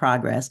hindering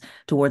progress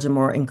towards a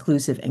more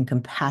inclusive and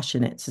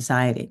compassionate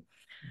society.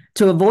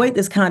 To avoid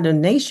this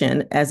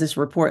condemnation, as this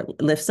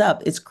report lifts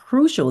up, it's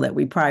crucial that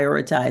we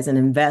prioritize and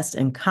invest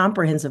in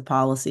comprehensive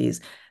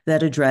policies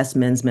that address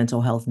men's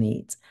mental health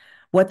needs.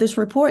 What this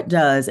report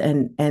does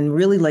and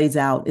really lays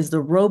out is the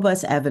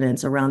robust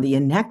evidence around the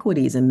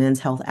inequities in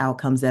men's health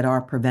outcomes that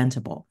are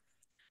preventable.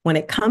 When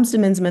it comes to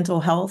men's mental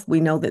health, we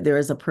know that there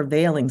is a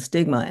prevailing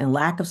stigma and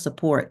lack of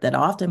support that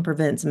often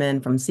prevents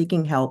men from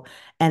seeking help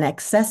and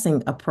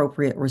accessing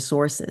appropriate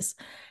resources.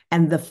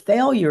 And the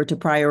failure to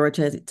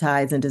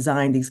prioritize and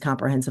design these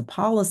comprehensive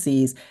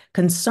policies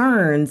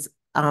concerns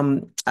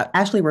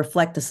actually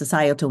reflect a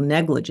societal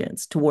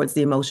negligence towards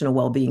the emotional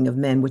well-being of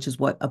men, which is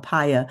what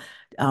APAIA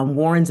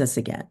warns us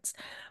against.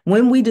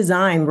 When we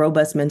design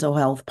robust mental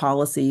health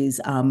policies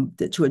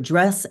to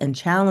address and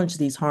challenge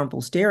these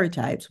harmful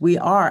stereotypes, we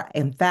are,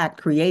 in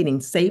fact,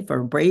 creating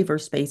safer, braver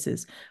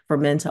spaces for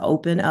men to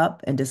open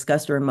up and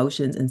discuss their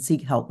emotions and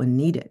seek help when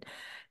needed.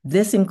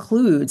 This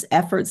includes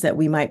efforts that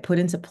we might put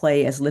into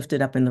play as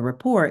lifted up in the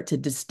report to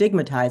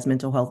destigmatize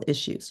mental health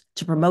issues,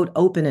 to promote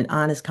open and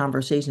honest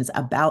conversations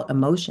about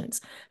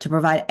emotions, to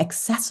provide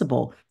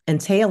accessible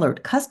and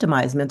tailored,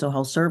 customized mental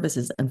health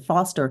services, and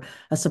foster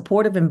a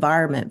supportive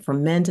environment for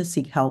men to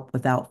seek help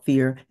without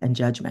fear and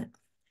judgment.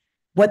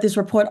 What this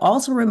report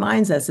also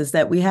reminds us is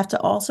that we have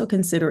to also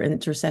consider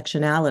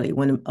intersectionality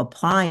when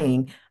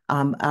applying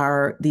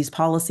these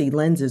policy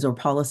lenses or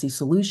policy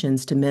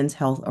solutions to men's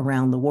health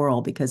around the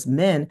world, because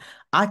men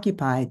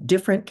occupy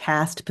different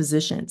caste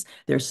positions.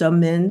 There are some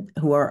men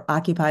who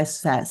occupy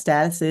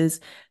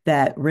statuses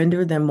that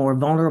render them more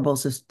vulnerable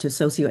to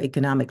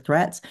socioeconomic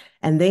threats,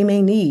 and they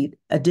may need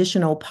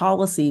additional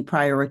policy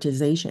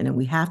prioritization, and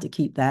we have to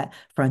keep that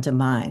front of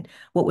mind.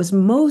 What was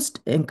most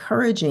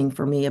encouraging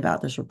for me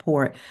about this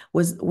report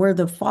were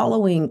the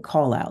following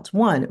callouts.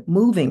 One,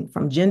 moving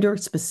from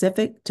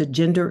gender-specific to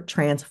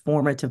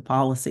gender-transformative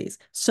policies.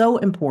 So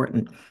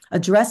important.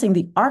 Addressing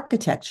the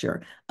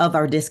architecture of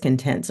our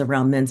discontents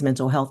around men's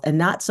mental health and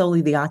not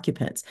solely the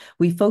occupants.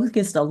 We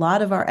focused a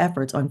lot of our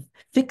efforts on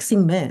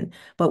fixing men.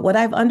 But what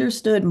I've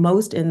understood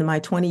most in my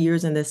 20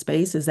 years in this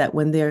space is that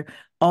when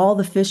all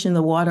the fish in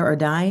the water are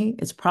dying,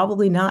 it's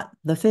probably not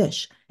the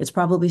fish. It's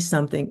probably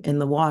something in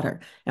the water.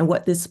 And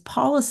what this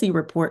policy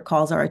report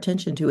calls our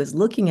attention to is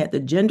looking at the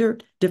gender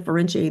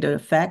differentiated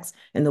effects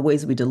in the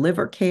ways we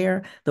deliver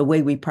care, the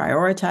way we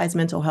prioritize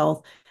mental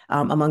health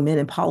among men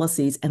in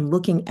policies, and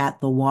looking at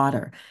the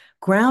water.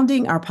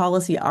 Grounding our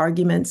policy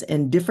arguments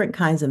in different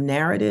kinds of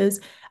narratives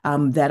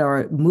that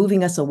are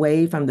moving us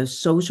away from the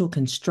social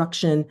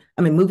construction,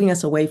 moving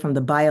us away from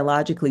the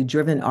biologically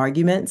driven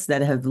arguments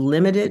that have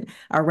limited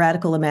our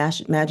radical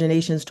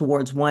imaginations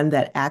towards one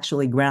that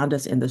actually ground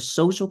us in the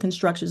social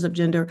constructions of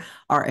gender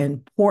are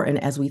important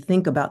as we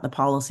think about the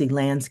policy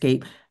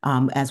landscape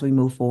as we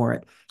move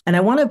forward. And I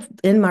want to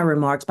end my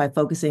remarks by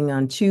focusing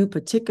on two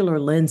particular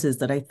lenses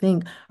that I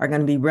think are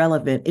going to be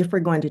relevant if we're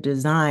going to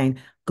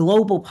design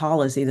global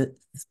policies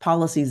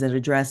that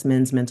address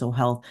men's mental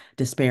health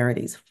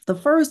disparities. The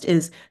first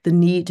is the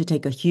need to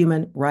take a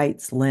human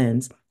rights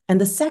lens.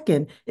 And the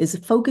second is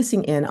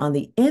focusing in on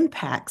the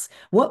impacts,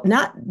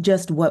 not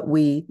just what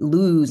we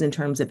lose in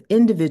terms of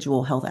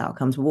individual health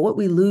outcomes, but what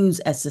we lose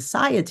as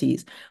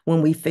societies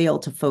when we fail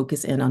to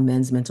focus in on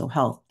men's mental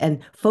health, and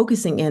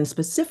focusing in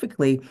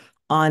specifically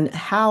on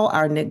how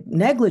our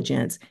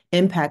negligence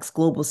impacts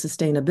global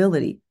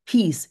sustainability,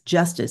 peace,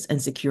 justice, and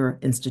secure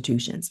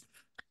institutions.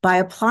 By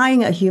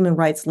applying a human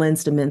rights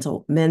lens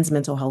to men's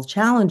mental health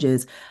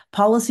challenges,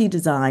 policy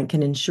design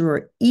can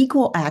ensure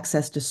equal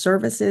access to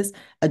services,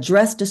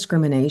 address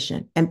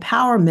discrimination,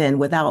 empower men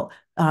without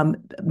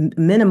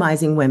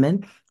minimizing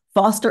women,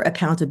 foster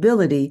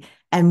accountability,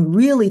 and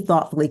really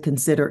thoughtfully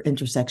consider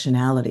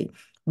intersectionality.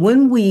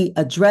 When we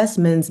address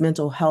men's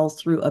mental health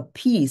through a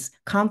peace,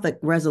 conflict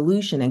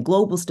resolution, and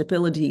global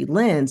stability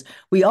lens,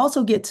 we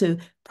also get to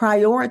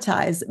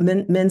prioritize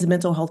men's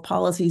mental health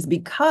policies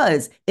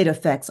because it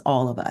affects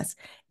all of us.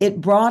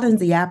 It broadens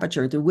the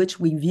aperture through which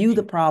we view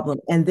the problem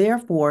and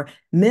therefore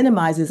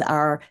minimizes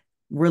our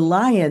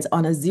reliance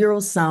on a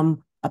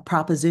zero-sum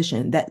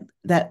proposition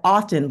that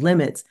often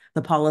limits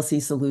the policy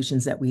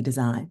solutions that we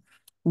design.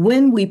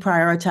 When we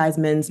prioritize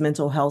men's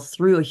mental health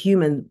through a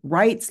human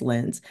rights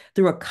lens,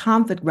 through a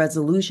conflict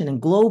resolution and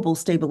global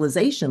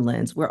stabilization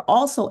lens, we're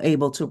also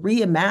able to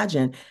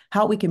reimagine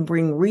how we can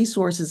bring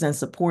resources and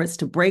supports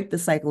to break the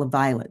cycle of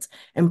violence,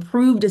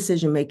 improve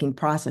decision-making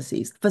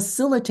processes,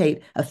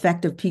 facilitate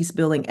effective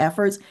peace-building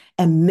efforts,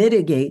 and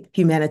mitigate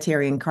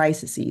humanitarian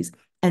crises,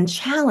 and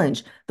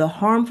challenge the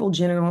harmful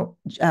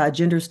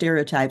gender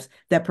stereotypes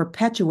that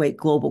perpetuate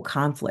global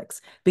conflicts.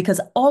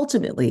 Because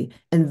ultimately,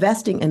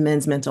 investing in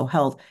men's mental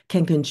health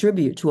can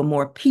contribute to a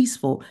more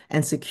peaceful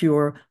and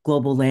secure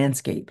global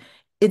landscape.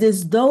 It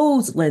is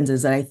those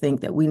lenses that I think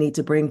that we need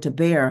to bring to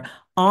bear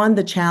on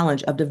the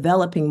challenge of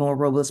developing more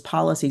robust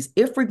policies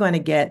if we're going to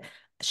get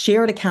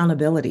shared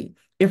accountability,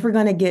 if we're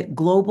going to get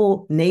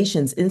global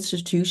nations,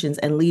 institutions,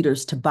 and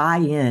leaders to buy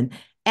in,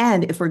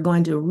 and if we're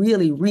going to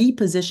really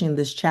reposition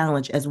this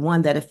challenge as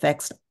one that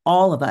affects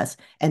all of us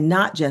and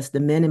not just the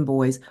men and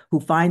boys who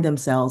find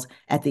themselves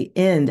at the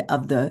end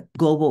of the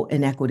global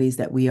inequities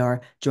that we are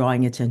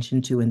drawing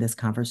attention to in this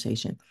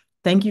conversation.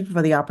 Thank you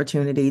for the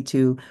opportunity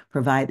to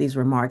provide these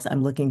remarks.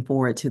 I'm looking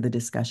forward to the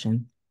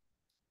discussion.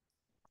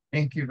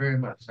 Thank you very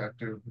much,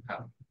 Dr.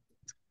 Powell.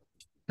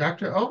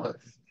 Dr. Oliffe.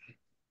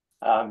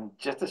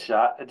 Just to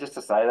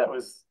say that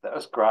was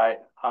great,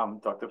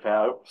 Dr.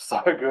 Powell,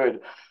 so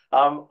good.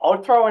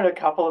 I'll throw in a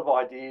couple of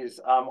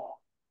ideas.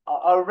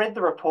 I read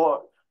the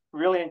report,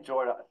 really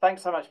enjoyed it.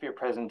 Thanks so much for your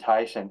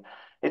presentation.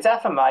 It's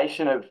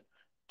affirmation of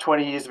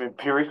 20 years of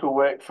empirical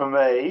work for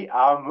me,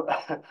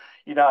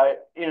 you know,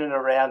 in and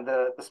around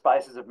the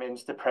spaces of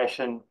men's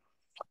depression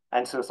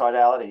and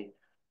suicidality.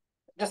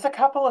 Just a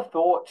couple of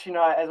thoughts, you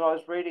know, as I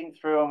was reading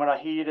through and when I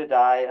hear you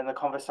today and the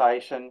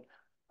conversation,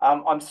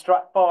 I'm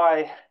struck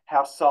by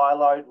how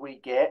siloed we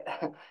get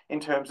in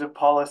terms of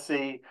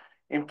policy,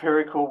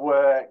 empirical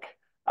work,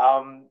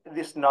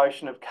 this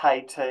notion of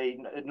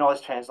KT,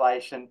 knowledge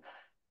translation,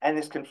 and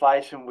this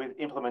conflation with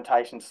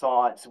implementation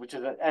science, which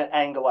is an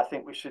angle I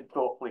think we should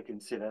thoughtfully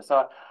consider.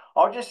 So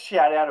I'll just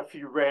shout out a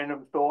few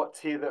random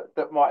thoughts here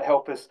that might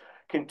help us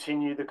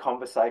continue the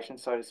conversation,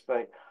 so to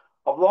speak.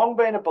 I've long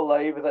been a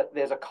believer that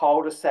there's a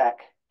cul-de-sac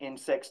in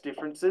sex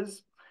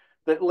differences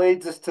that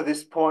leads us to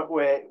this point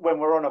where when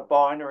we're on a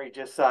binary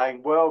just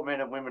saying, well,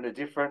 men and women are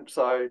different,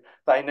 so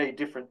they need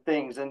different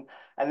things. And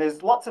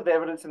there's lots of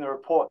evidence in the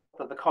report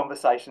that the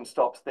conversation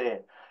stops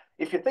there.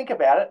 If you think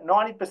about it,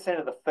 90%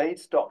 of the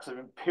feedstocks of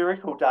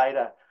empirical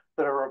data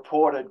that are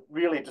reported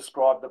really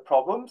describe the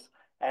problems.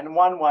 And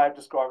one way of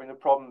describing the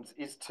problems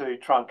is to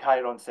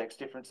truncate on sex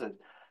differences.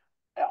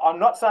 I'm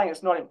not saying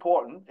it's not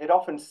important. It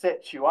often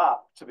sets you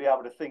up to be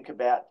able to think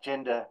about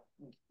gender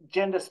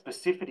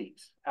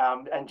specificities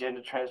and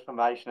gender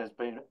transformation as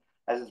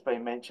has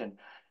been mentioned.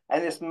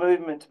 And this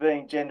movement to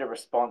being gender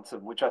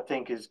responsive, which I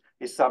think is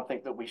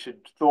something that we should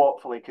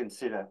thoughtfully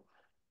consider.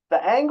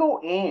 The angle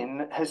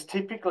in has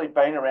typically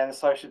been around the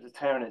social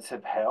determinants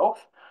of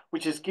health,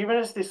 which has given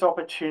us this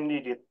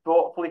opportunity to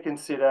thoughtfully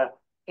consider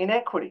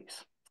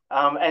inequities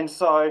and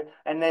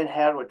then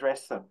how to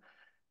address them.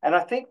 And I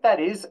think that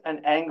is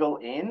an angle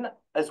in,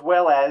 as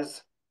well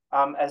as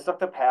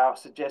Dr. Powell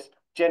suggests,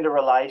 gender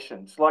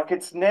relations. Like,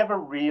 it's never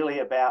really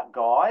about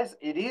guys.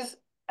 It is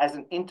as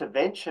an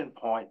intervention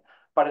point,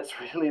 but it's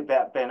really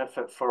about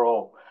benefit for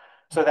all.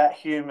 So that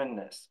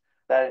humanness,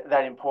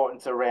 that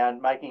importance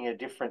around making a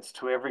difference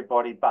to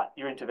everybody, but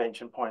your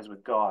intervention point is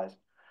with guys.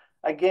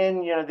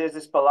 Again, you know, there's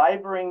this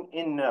belaboring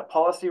in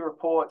policy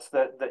reports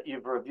that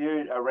you've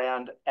reviewed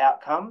around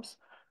outcomes.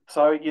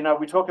 So, you know,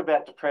 we talk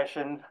about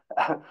depression,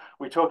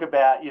 we talk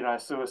about, you know,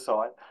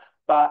 suicide,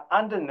 but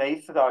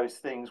underneath those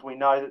things, we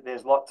know that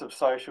there's lots of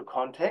social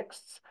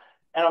contexts.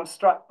 And I'm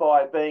struck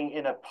by being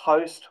in a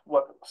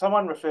what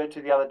someone referred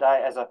to the other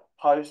day as a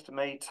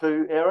post-Me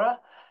Too era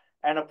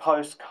and a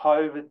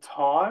post-COVID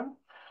time.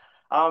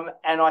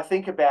 And I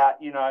think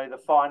about, you know, the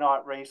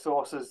finite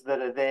resources that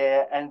are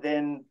there, and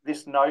then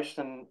this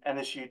notion and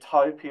this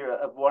utopia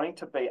of wanting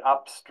to be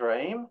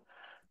upstream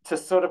to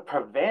sort of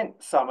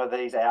prevent some of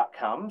these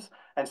outcomes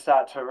and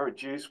start to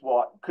reduce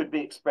what could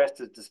be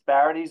expressed as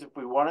disparities if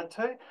we wanted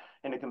to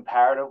in a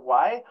comparative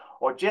way,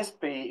 or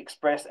just be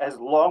expressed as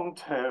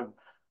long-term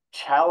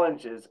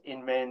challenges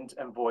in men's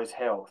and boys'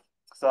 health.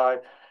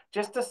 So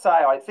just to say,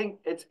 I think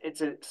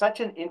it's such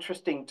an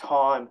interesting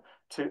time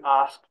to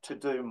ask to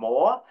do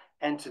more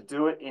and to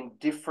do it in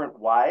different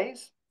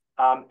ways,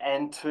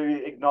 and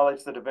to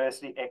acknowledge the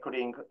diversity,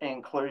 equity, and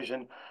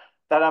inclusion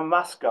that are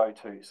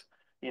must-go-tos,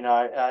 you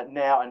know,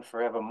 now and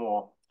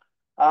forevermore.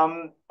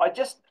 I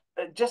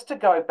just to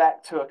go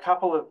back to a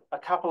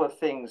couple of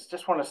things,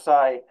 just want to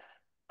say,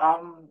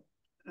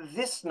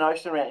 this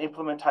notion around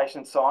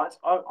implementation science,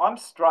 I'm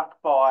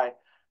struck by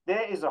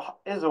there is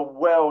a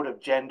world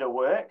of gender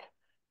work,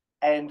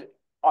 and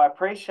I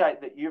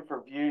appreciate that you've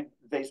reviewed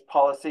these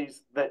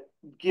policies that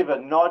give a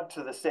nod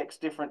to the sex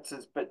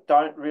differences, but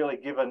don't really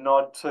give a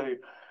nod to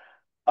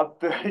a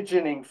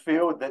burgeoning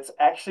field that's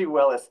actually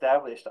well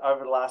established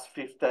over the last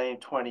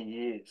 15, 20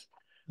 years.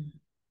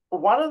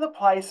 One of the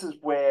places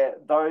where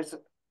those,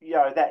 you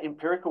know, that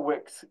empirical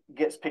work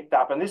gets picked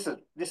up, and this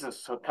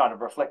is kind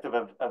of reflective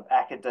of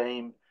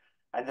academe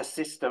and the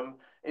system,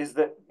 is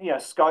that, you know,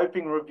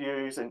 scoping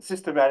reviews and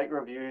systematic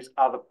reviews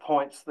are the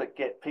points that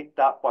get picked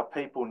up by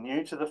people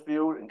new to the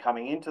field and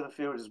coming into the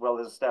field, as well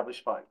as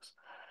established folks.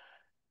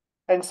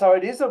 And so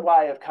it is a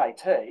way of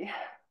KT,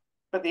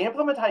 but the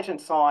implementation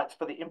science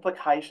for the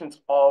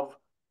implications of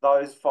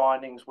those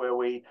findings where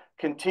we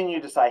continue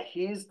to say,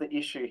 here's the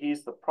issue,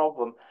 here's the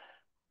problem.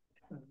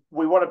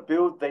 We want to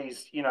build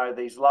these, you know,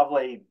 these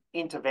lovely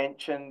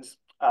interventions,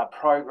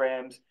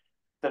 programs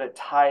that are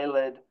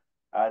tailored,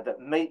 that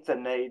meet the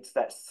needs,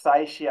 that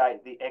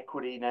satiate the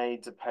equity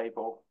needs of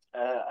people,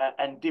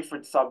 and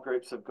different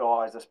subgroups of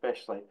guys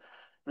especially.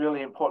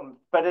 Really important.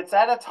 But it's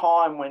at a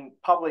time when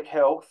public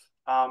health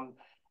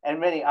and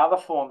many other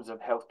forms of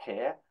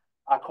healthcare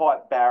are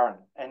quite barren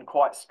and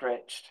quite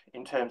stretched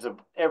in terms of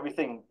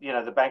everything,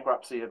 the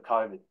bankruptcy of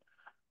COVID,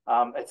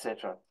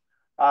 etc.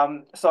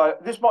 So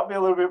this might be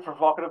a little bit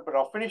provocative, but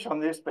I'll finish on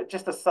this. But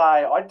just to say,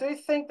 I do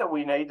think that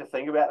we need to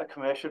think about the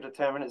commercial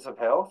determinants of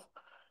health.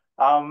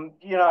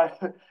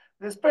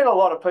 There's been a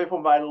lot of people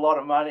made a lot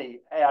of money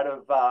out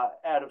of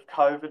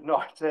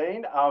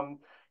COVID-19.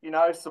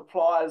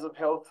 Suppliers of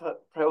health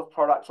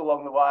products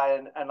along the way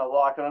and the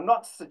like. And I'm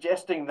not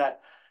suggesting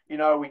that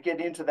we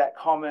get into that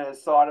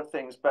commerce side of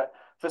things, but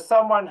for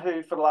someone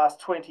who for the last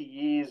 20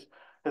 years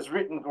has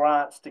written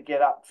grants to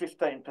get up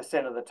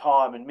 15% of the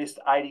time and missed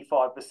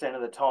 85%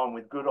 of the time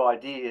with good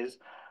ideas,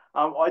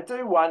 I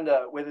do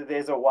wonder whether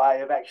there's a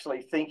way of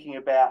actually thinking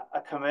about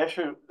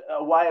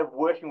a way of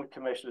working with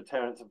commercial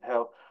determinants of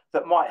health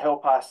that might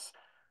help us,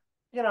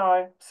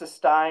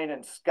 sustain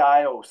and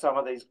scale some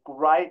of these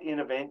great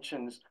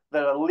interventions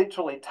that are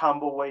literally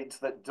tumbleweeds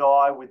that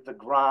die with the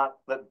grant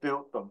that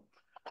built them,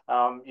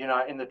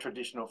 in the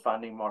traditional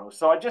funding model.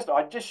 So I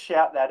just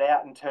shout that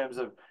out in terms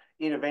of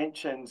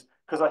interventions,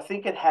 because I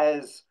think it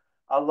has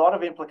a lot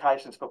of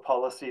implications for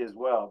policy as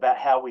well about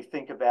how we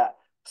think about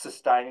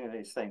sustaining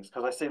these things.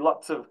 Because I see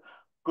lots of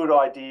good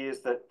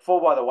ideas that fall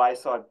by the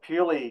wayside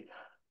purely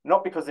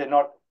not because they're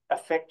not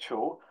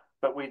effectual,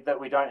 but that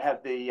we don't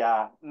have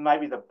the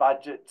maybe the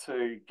budget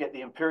to get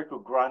the empirical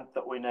grunt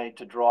that we need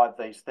to drive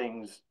these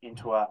things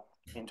into a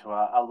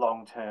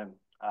long-term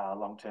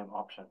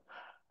option.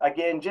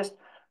 Again, just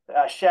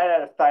a shout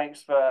out of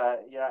thanks for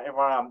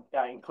everyone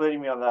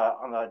including me on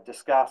the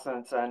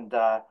discussants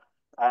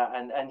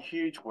and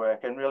huge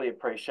work, and really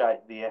appreciate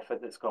the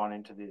effort that's gone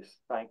into this.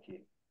 Thank you.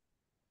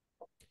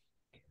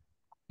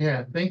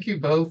 Yeah, thank you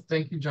both.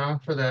 Thank you, John,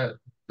 for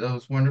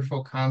those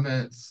wonderful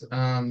comments.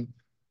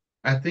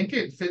 I think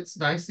it fits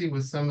nicely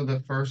with some of the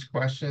first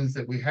questions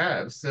that we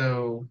have.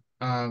 So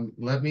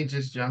let me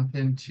just jump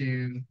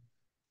into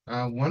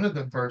one of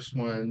the first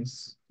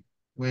ones,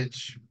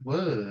 which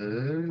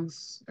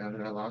was, now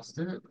that I lost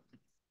it,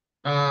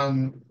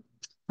 from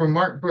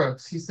Mark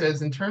Brooks. He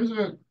says, in terms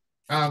of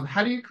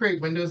how do you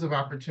create windows of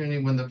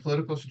opportunity when the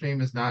political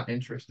stream is not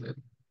interested?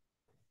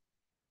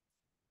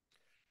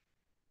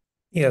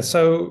 Yeah,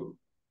 so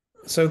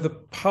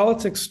the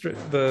politics,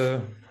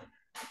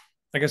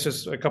 I guess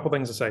just a couple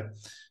things to say.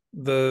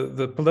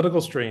 The political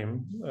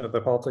stream,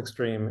 the politics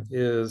stream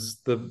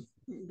is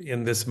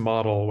in this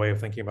model way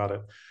of thinking about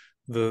it,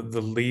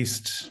 the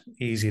least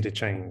easy to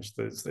change.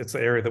 It's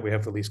the area that we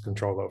have the least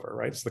control over,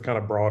 right? It's the kind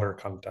of broader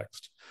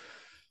context.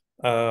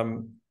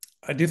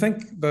 I do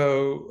think,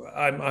 though,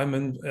 I'm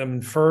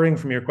inferring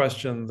from your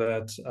question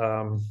that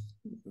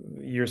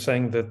you're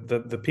saying that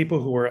the people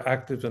who are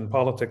active in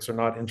politics are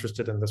not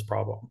interested in this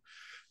problem,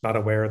 not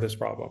aware of this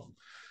problem.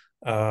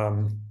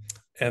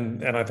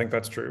 And I think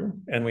that's true.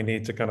 And we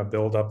need to kind of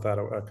build up that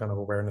kind of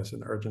awareness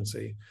and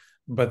urgency.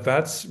 But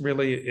that's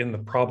really in the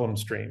problem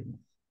stream,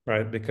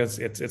 right? Because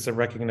it's a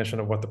recognition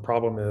of what the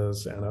problem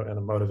is and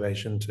a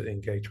motivation to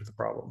engage with the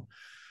problem.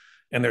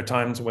 And there are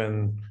times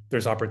when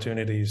there's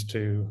opportunities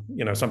to,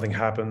 something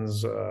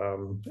happens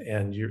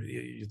and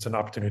it's an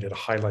opportunity to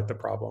highlight the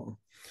problem.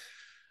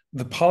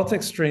 The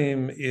politics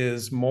stream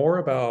is more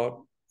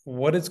about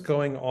what is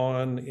going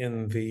on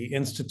in the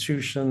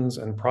institutions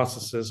and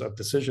processes of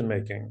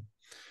decision-making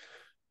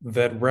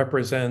that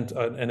represent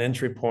an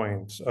entry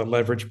point, a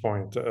leverage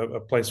point, a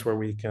place where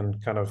we can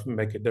kind of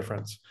make a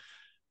difference,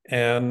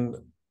 and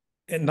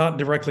not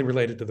directly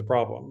related to the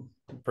problem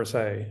per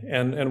se.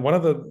 And one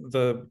of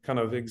the kind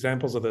of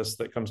examples of this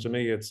that comes to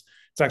me, it's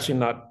actually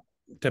not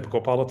typical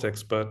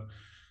politics, but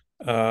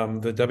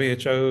the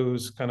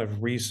WHO's kind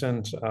of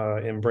recent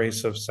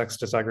embrace of sex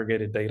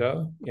disaggregated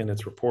data in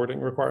its reporting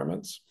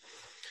requirements,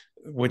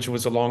 which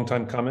was a long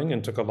time coming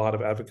and took a lot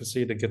of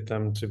advocacy to get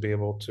them to be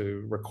able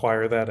to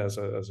require that as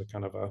a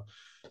kind of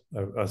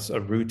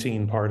a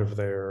routine part of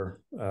their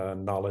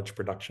knowledge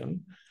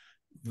production.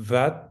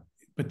 That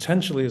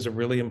potentially is a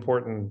really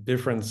important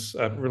difference,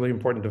 a really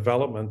important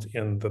development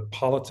in the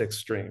politics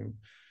stream,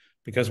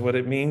 because what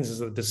it means is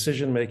that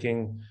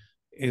decision-making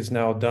is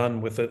now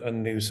done with a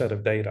new set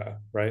of data,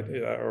 right?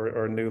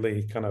 Or a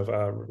newly kind of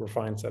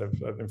refined set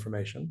of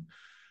information.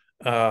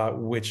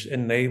 Which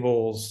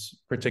enables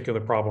particular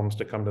problems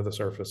to come to the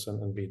surface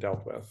and be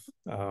dealt with.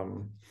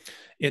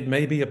 It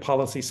may be a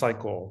policy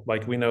cycle,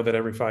 like we know that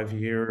every 5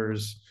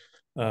 years,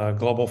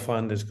 Global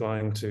Fund is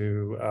going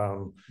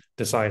to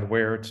decide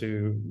where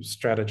to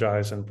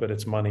strategize and put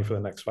its money for the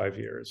next 5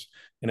 years.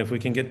 And if we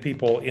can get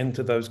people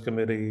into those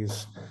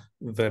committees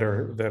that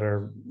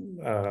are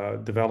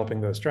developing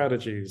those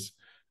strategies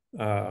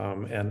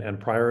and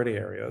priority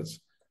areas,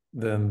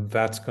 then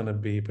that's going to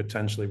be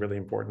potentially really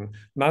important.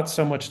 Not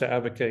so much to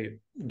advocate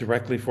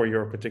directly for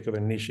your particular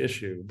niche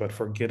issue, but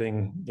for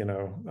getting,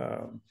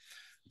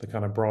 the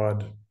kind of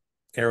broad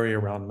area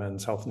around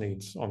men's health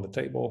needs on the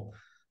table.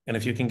 And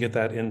if you can get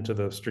that into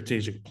the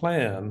strategic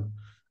plan,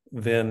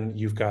 then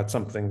you've got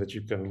something that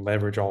you can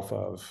leverage off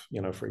of,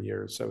 for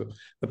years. So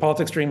the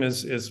politics stream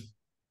is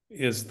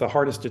is the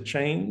hardest to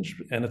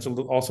change, and it's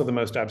also the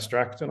most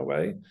abstract in a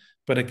way,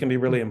 but it can be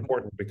really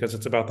important because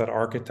it's about that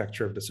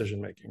architecture of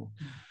decision making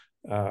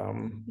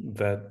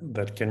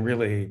that can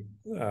really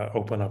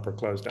open up or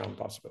close down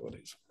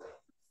possibilities.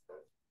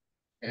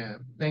 Yeah,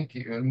 thank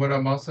you. And what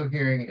I'm also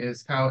hearing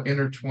is how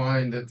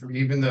intertwined the three,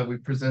 even though we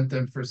present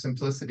them for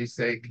simplicity's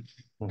sake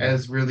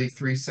as really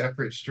three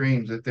separate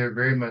streams, that they're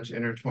very much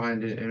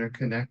intertwined and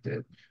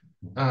interconnected.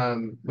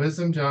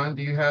 Wizdom, John,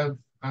 do you have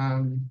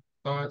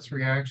thoughts,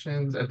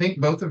 reactions? I think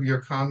both of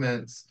your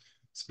comments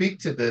speak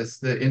to this,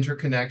 the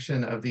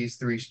interconnection of these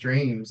three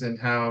streams and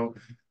how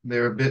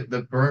they're a bit,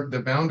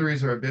 the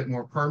boundaries are a bit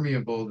more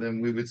permeable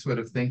than we would sort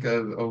of think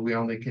of, oh, we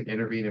only can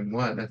intervene in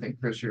one. I think,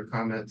 Chris, your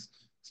comments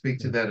speak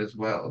to that as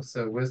well.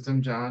 So Wizdom,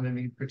 John,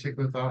 any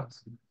particular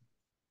thoughts?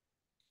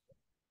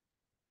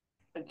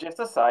 Just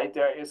to say,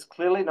 there is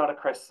clearly not a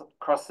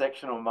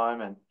cross-sectional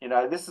moment. You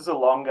know, this is a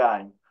long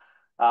game.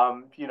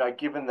 You know,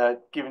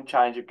 given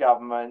change of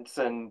governments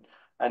and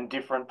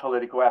different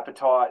political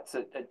appetites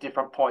at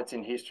different points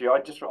in history,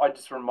 I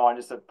just remind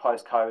us of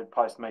post-COVID,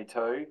 post-Me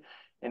Too,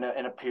 in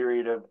a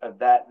period of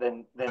that,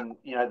 then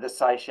you know, the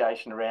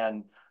satiation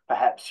around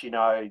perhaps, you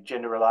know,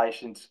 gender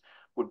relations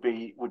would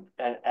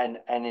and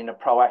in a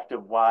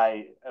proactive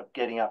way of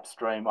getting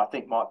upstream, I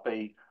think might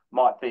be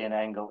an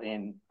angle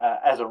in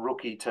as a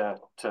rookie to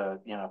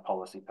you know,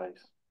 policy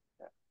piece.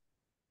 Yeah.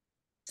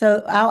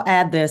 So I'll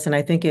add this, and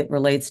I think it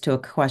relates to a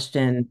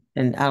question,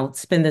 and I'll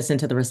spin this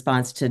into the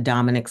response to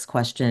Dominic's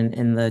question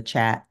in the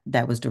chat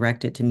that was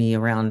directed to me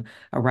around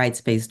a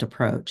rights-based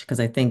approach, because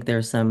I think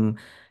there's some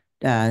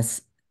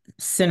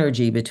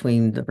synergy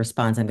between the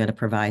response I'm going to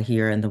provide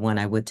here and the one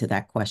I would to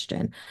that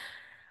question.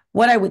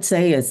 What I would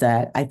say is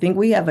that I think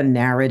we have a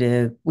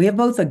narrative, we have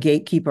both a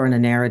gatekeeper and a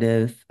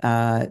narrative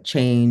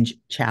change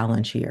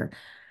challenge here.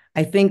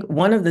 I think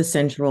one of the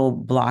central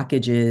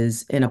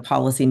blockages in a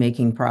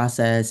policymaking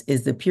process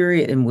is the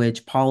period in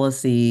which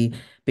policy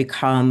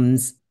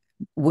becomes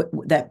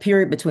that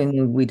period between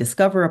when we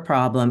discover a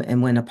problem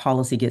and when a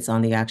policy gets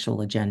on the actual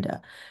agenda.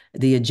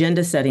 The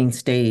agenda setting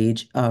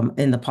stage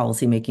in the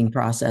policymaking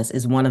process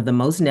is one of the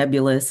most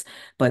nebulous,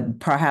 but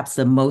perhaps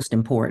the most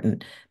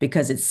important,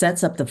 because it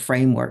sets up the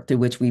framework through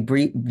which we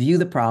view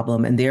the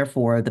problem and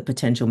therefore the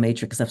potential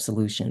matrix of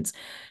solutions.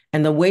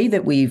 And the way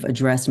that we've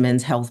addressed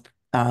men's health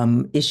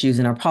issues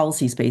in our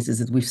policy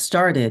spaces is we've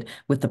started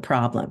with the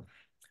problem.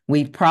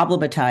 We've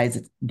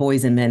problematized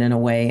boys and men in a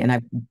way,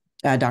 and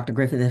Dr.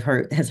 Griffith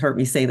has heard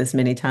me say this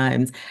many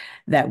times,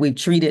 that we've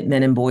treated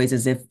men and boys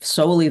as if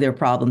solely their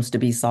problems to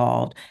be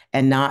solved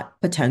and not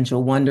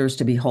potential wonders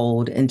to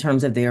behold in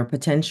terms of their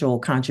potential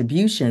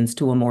contributions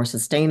to a more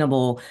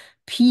sustainable,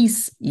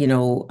 peace, you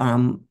know,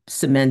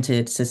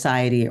 cemented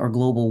society or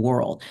global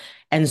world.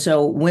 And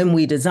so when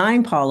we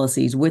design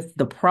policies with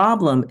the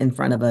problem in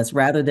front of us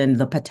rather than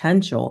the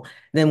potential,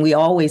 then we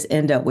always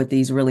end up with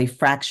these really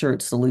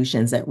fractured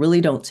solutions that really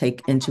don't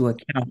take into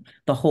account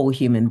the whole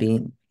human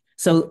being.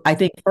 So I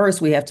think first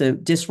we have to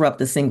disrupt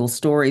the single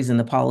stories in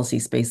the policy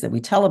space that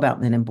we tell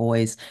about men and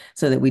boys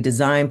so that we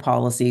design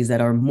policies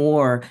that are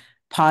more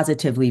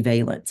positively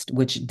valenced,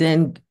 which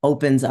then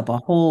opens up a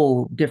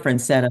whole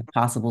different set of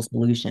possible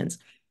solutions.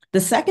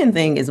 The second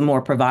thing is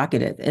more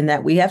provocative in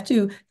that we have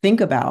to think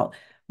about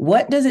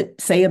what does it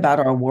say about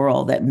our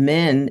world that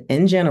men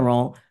in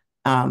general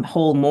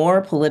hold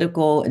more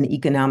political and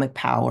economic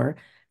power.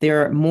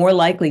 They're more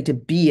likely to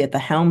be at the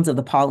helms of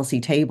the policy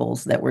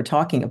tables that we're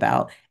talking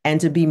about and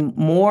to be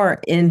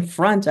more in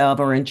front of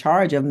or in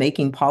charge of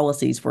making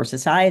policies for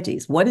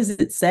societies. What does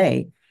it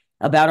say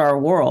about our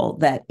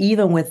world that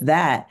even with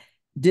that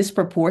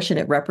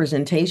disproportionate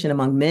representation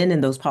among men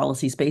in those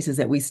policy spaces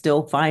that we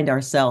still find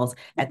ourselves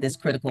at this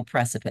critical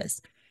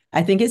precipice?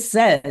 I think it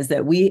says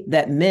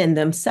that men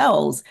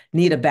themselves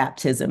need a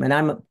baptism. And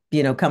I'm,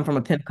 you know, come from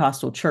a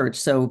Pentecostal church.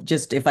 So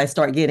just if I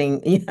start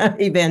getting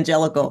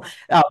evangelical,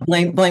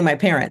 blame my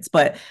parents.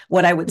 But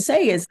what I would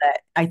say is that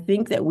I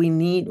think that we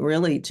need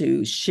really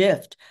to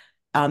shift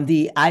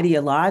the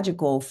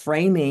ideological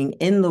framing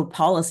in the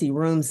policy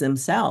rooms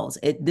themselves.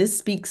 This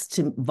speaks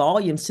to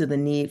volumes to the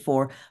need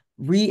for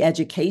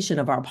re-education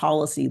of our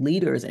policy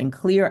leaders and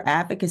clear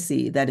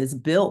advocacy that is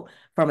built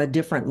from a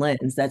different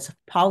lens that's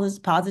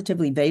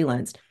positively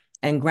valenced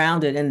and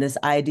grounded in this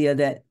idea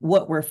that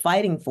what we're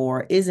fighting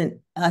for isn't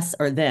us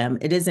or them.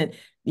 It isn't,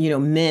 you know,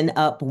 men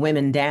up,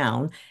 women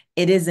down.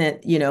 It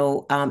isn't, you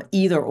know,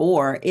 either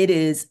or. It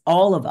is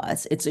all of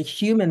us. It's a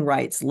human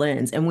rights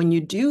lens. And when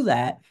you do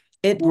that,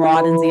 it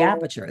broadens the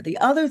aperture. The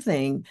other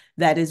thing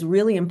that is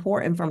really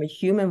important from a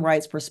human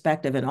rights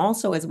perspective, and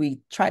also as we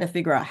try to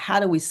figure out how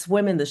do we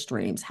swim in the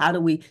streams, how do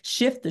we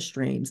shift the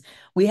streams,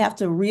 we have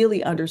to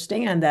really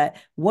understand that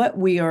what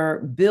we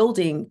are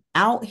building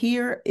out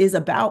here is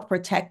about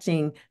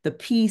protecting the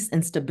peace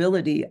and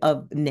stability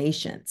of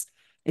nations.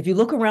 If you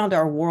look around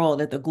our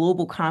world at the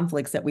global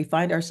conflicts that we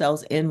find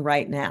ourselves in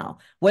right now,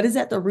 what is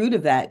at the root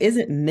of that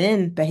isn't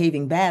men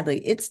behaving badly.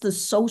 It's the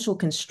social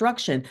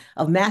construction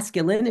of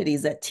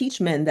masculinities that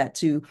teach men that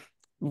to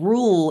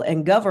rule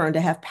and govern,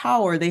 to have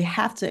power, they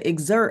have to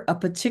exert a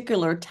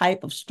particular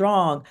type of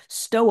strong,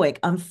 stoic,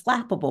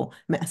 unflappable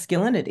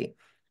masculinity.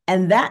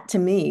 And that, to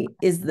me,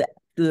 is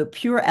the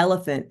pure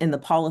elephant in the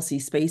policy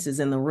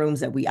spaces in the rooms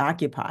that we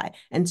occupy.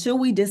 Until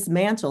we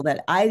dismantle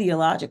that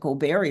ideological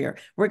barrier,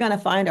 we're going to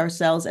find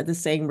ourselves at the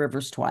same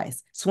rivers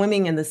twice,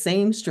 swimming in the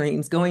same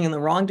streams, going in the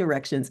wrong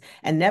directions,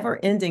 and never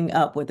ending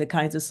up with the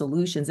kinds of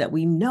solutions that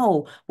we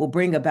know will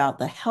bring about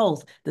the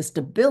health, the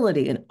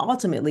stability, and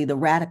ultimately the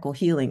radical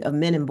healing of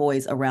men and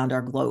boys around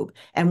our globe.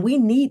 And we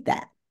need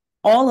that.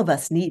 All of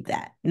us need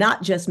that,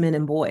 not just men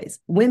and boys.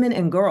 Women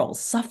and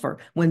girls suffer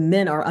when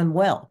men are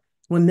unwell.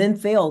 When men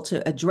fail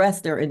to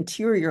address their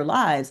interior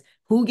lives,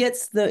 who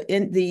gets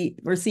the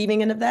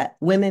receiving end of that?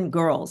 Women,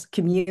 girls,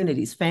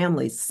 communities,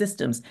 families,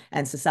 systems,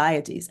 and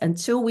societies.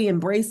 Until we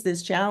embrace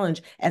this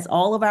challenge as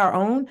all of our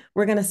own,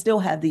 we're going to still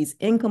have these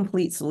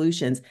incomplete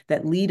solutions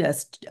that lead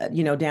us,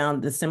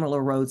 down the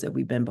similar roads that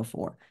we've been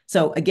before.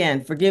 So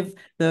again, forgive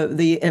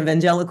the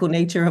evangelical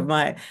nature of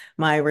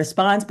my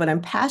response, but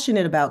I'm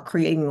passionate about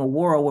creating a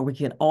world where we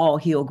can all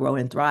heal, grow,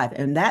 and thrive.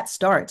 And that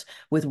starts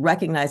with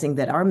recognizing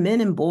that our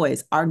men and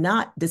boys are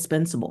not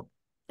dispensable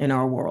in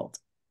our world.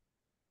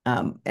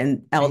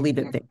 And I'll leave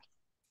it there.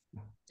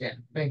 Yeah,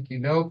 thank you.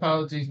 No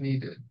apologies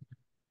needed.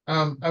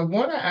 I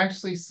want to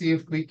actually see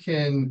if we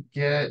can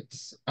get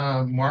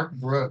Mark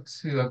Brooks,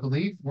 who I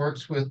believe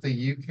works with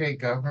the UK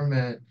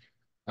government.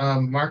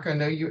 Mark, I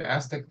know you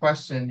asked a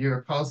question. You're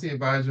a policy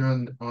advisor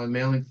on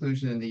male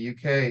inclusion in the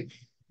UK.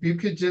 You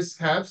could just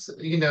have,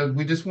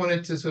 we just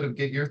wanted to sort of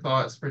get your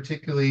thoughts,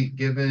 particularly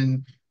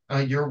given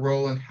your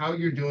role and how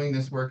you're doing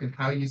this work and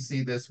how you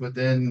see this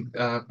within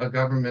a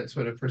government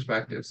sort of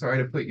perspective. Sorry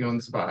to put you on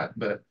the spot,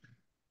 but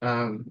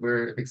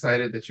we're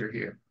excited that you're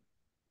here.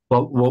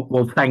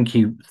 Well, thank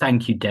you,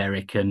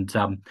 Derek. And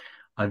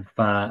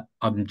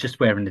I'm just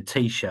wearing a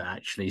t-shirt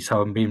actually,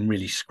 so I'm being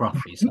really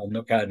scruffy. So I'm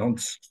not going on.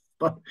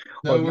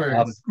 No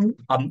worries.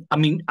 I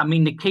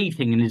mean, the key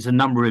thing, and there's a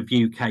number of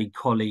UK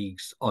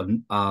colleagues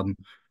on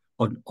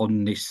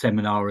this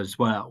seminar as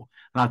well.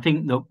 And I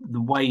think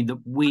the way that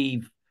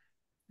we've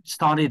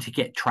started to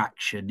get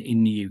traction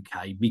in the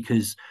UK,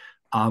 because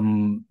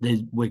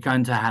we're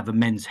going to have a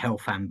men's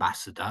health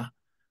ambassador,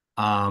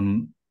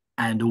 and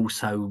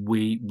also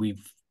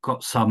we've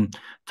got some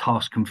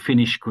task and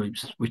finish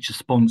groups which are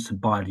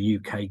sponsored by the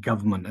UK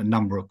government. A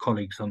number of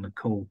colleagues on the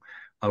call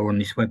are on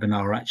this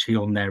webinar are actually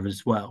on there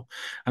as well.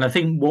 And I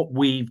think what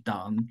we've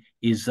done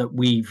is that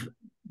we've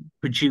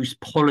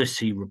produced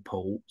policy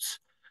reports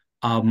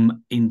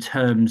in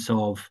terms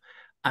of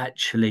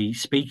actually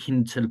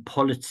speaking to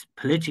the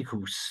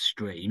political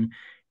stream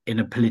in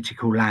a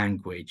political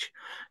language.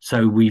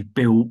 So we've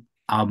built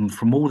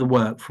from all the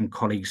work from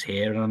colleagues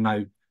here, and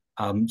I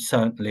know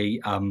certainly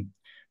from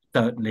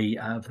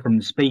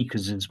the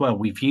speakers as well,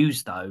 we've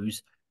used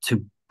those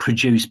to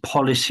produce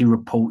policy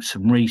reports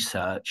and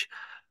research,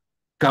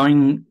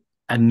 going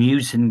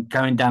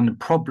down the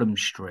problem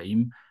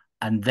stream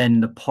and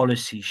then the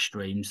policy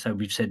stream. So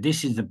we've said,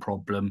 this is the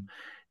problem,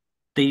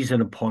 these are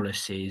the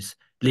policies,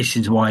 this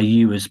is why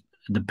you as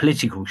the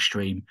political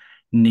stream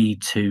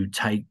need to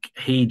take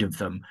heed of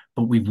them.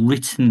 But we've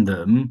written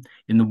them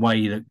in the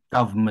way that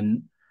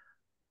government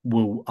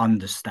will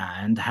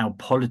understand, how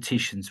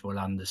politicians will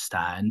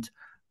understand,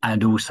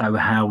 and also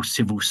how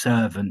civil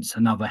servants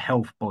and other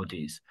health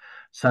bodies.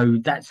 So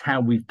that's how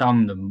we've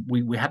done them.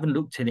 We haven't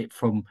looked at it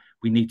from,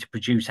 we need to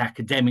produce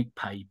academic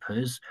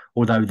papers,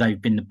 although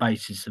they've been the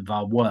basis of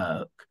our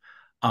work.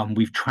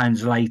 We've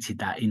translated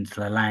that into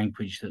the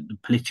language that the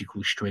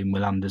political stream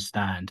will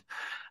understand.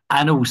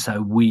 And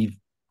also we've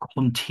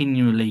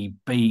continually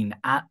been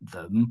at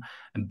them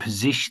and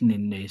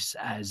positioning this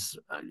as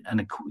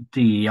a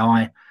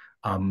DEI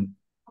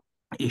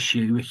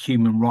issue, a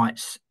human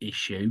rights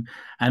issue,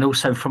 and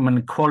also from an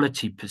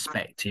equality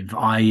perspective,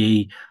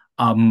 i.e.,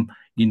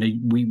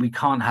 we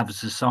can't have a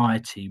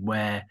society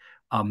where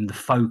the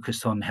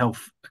focus on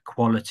health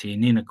equality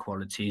and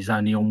inequality is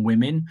only on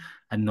women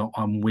and not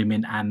on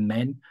women and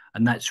men,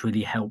 and that's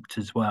really helped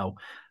as well.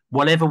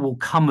 Whatever will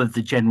come of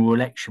the general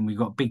election, we've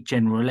got a big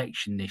general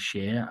election this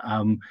year.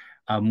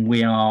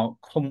 We are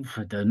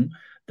confident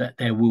that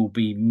there will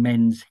be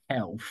men's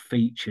health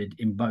featured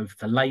in both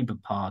the Labour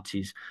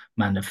Party's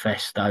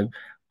manifesto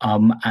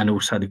and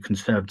also the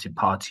Conservative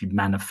Party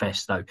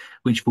manifesto,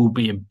 which will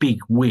be a big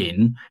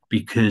win,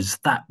 because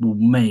that will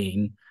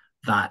mean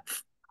that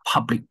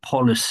public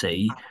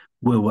policy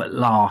will at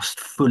last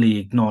fully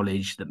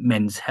acknowledge that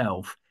men's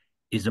health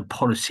is a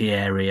policy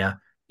area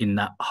in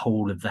that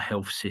whole of the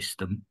health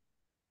system,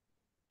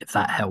 if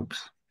that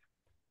helps.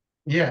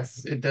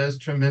 Yes, it does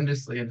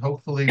tremendously. And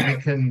hopefully we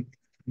can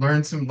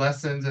learn some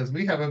lessons, as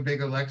we have a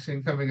big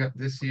election coming up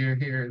this year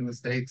here in the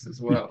States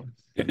as well.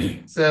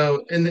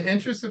 So in the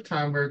interest of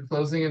time, we're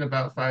closing in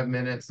about 5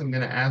 minutes. I'm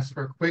going to ask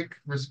for quick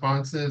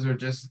responses or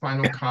just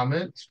final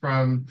comments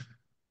from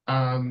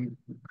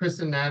Chris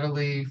and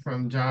Natalie,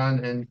 from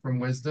John, and from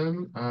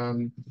Wizdom,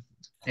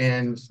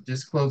 and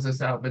just close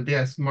this out. But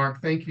yes,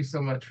 Mark, thank you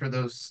so much for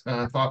those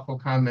thoughtful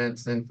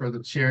comments and for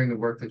sharing the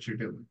work that you're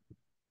doing.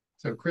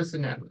 So Chris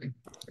and Natalie,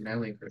 or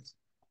Natalie and Chris.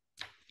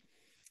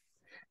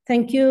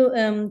 Thank you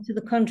to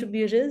the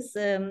contributors.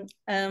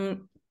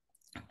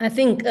 I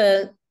think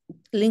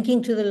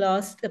linking to the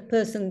last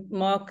person,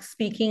 Mark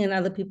speaking and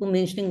other people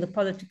mentioning the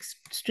politics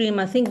stream,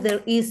 I think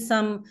there is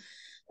some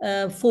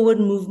forward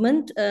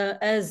movement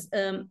as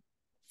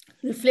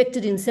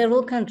reflected in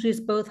several countries,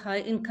 both high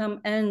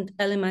income and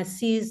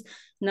LMICs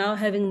now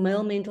having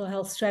male mental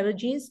health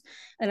strategies.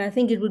 And I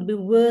think it would be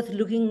worth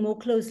looking more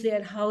closely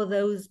at how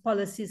those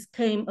policies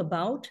came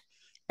about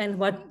and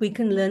what we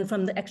can learn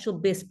from the actual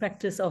best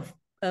practice of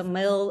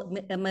male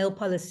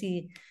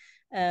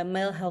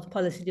health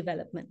policy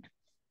development.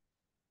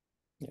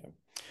 Yeah,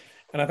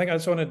 and I think I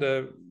just wanted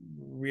to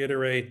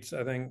reiterate,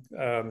 I think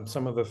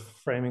some of the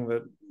framing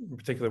that in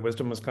particular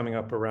Wizdom was coming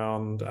up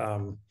around,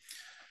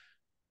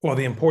 well,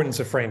 the importance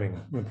of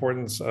framing, the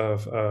importance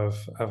of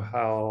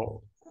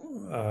how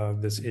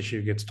this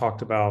issue gets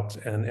talked about,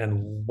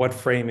 and what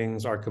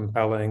framings are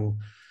compelling,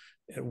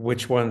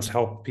 which ones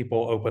help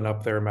people open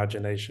up their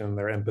imagination,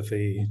 their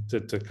empathy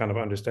to kind of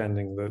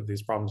understanding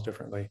these problems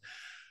differently.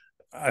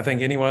 I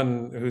think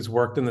anyone who's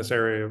worked in this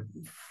area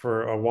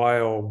for a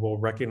while will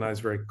recognize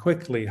very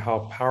quickly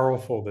how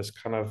powerful this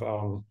kind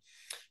of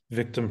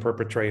victim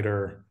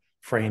perpetrator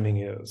framing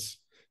is,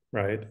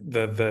 right?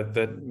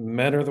 That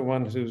men are the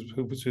ones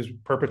who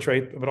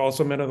perpetrate, but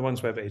also men are the ones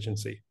who have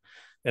agency,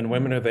 and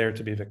women are there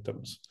to be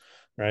victims,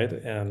 right?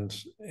 And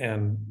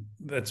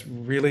that's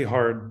really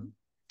hard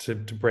to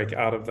break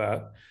out of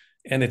that.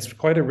 And it's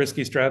quite a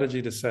risky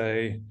strategy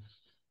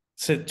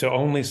to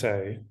only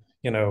say,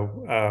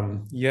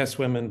 yes,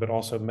 women, but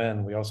also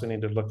men. We also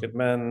need to look at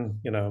men.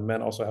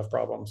 Men also have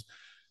problems.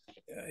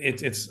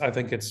 I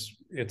think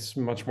it's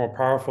much more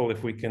powerful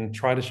if we can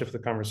try to shift the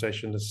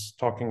conversation to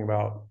talking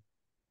about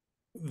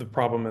the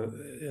problem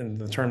in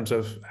the terms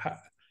of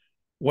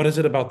what is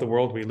it about the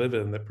world we live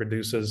in that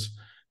produces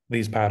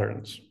these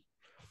patterns?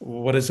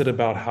 What is it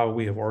about how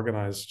we have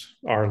organized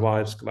our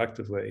lives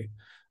collectively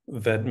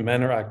that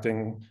men are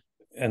acting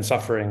and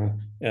suffering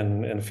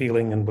and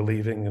feeling and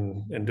believing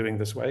and doing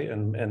this way,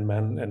 and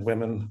men and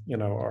women,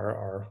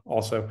 are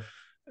also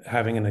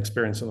having an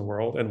experience in the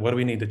world, and what do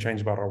we need to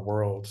change about our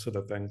world so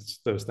that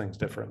those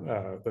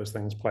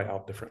things play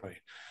out differently.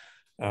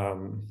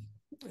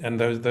 And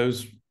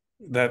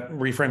that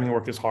reframing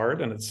work is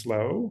hard and it's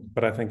slow,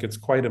 but I think it's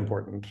quite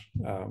important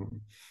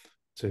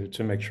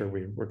to make sure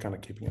we're kind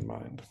of keeping in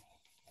mind.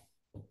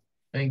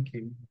 Thank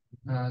you.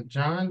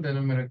 John, then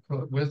I'm going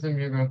to Wizdom,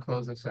 you're going to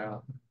close us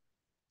out.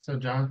 So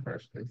John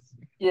first, please.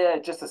 Yeah,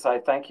 just to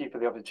say thank you for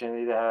the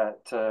opportunity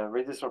to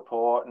read this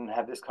report and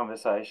have this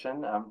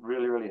conversation.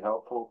 Really, really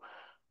helpful.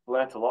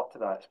 Learned a lot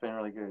today. It's been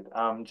really good.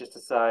 Just to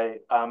say,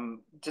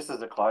 just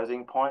as a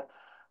closing point,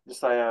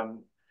 just say,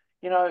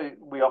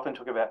 we often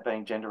talk about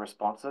being gender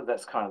responsive.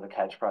 That's kind of the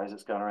catchphrase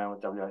that's going around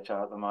with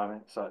WHO at the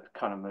moment. So it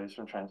kind of moves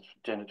from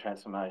gender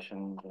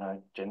transformation,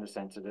 gender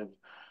sensitive.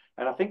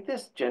 And I think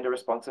this gender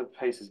responsive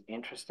piece is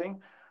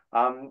interesting.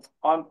 I've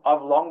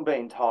long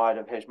been tired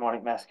of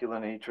hegemonic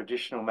masculinity,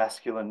 traditional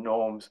masculine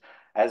norms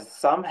as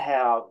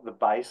somehow the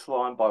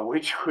baseline by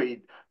which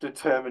we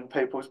determine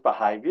people's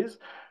behaviours.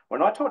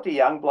 When I talk to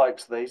young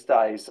blokes these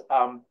days,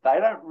 they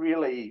don't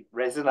really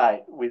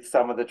resonate with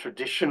some of the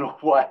traditional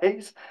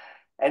ways.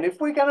 And if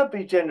we're going to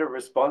be gender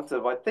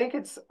responsive, I think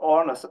it's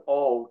on us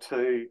all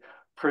to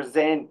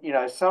present,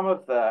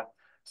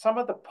 some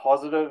of the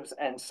positives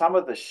and some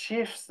of the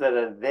shifts that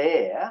are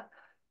there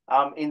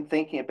in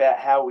thinking about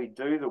how we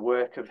do the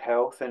work of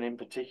health, and in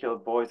particular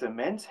boys and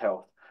men's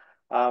health.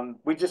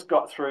 We just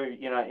got through,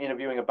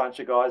 interviewing a bunch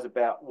of guys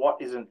about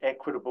what is an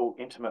equitable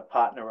intimate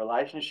partner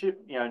relationship,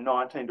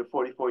 19 to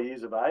 44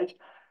 years of age.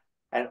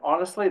 And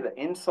honestly, the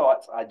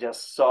insights are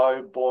just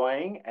so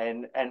buoying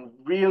and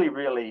really,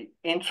 really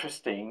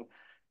interesting.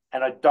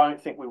 And I don't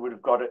think we would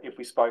have got it if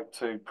we spoke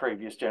to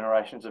previous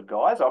generations of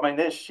guys. I mean,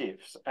 there's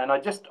shifts. And I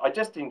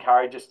just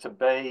encourage us to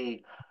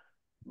be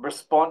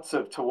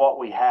responsive to what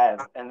we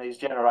have and these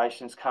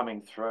generations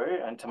coming through,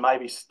 and to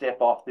maybe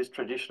step off this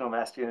traditional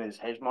masculinity, this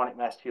hegemonic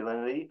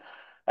masculinity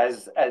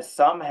as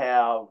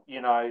somehow,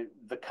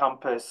 the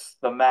compass,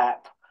 the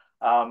map,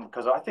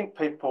 because I think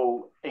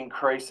people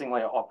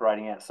increasingly are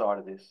operating outside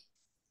of this.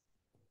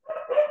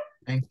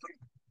 Thank you.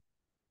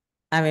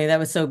 I mean, that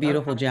was so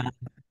beautiful, John.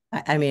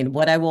 I mean,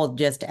 what I will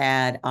just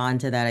add on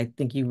to that, I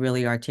think you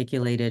really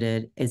articulated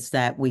it, is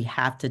that we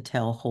have to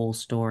tell whole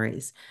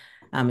stories.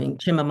 I mean,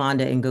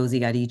 Chimamanda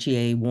Ngozi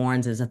Adichie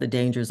warns us of the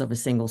dangers of a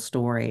single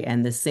story.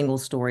 And this single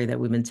story that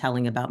we've been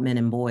telling about men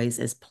and boys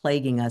is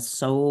plaguing us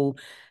so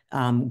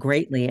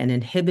greatly and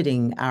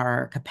inhibiting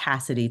our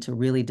capacity to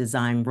really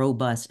design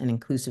robust and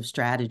inclusive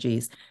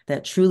strategies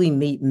that truly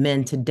meet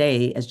men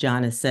today, as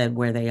John has said,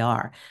 where they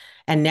are.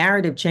 And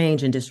narrative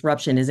change and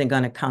disruption isn't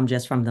going to come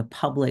just from the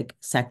public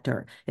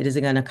sector. It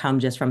isn't going to come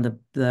just from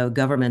the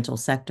governmental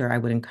sector. I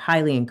would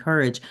highly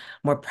encourage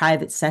more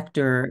private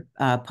sector,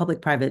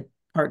 public-private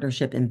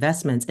partnership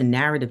investments in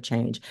narrative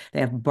change. They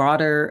have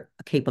broader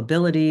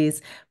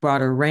capabilities,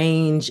 broader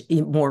range,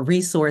 more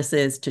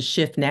resources to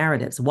shift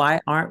narratives. Why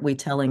aren't we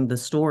telling the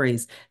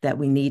stories that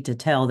we need to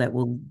tell that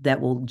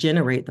will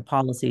generate the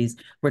policies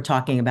we're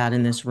talking about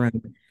in this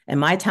room? And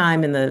my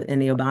time in the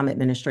Obama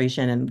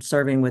administration and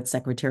serving with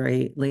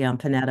Secretary Leon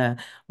Panetta,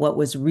 what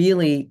was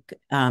really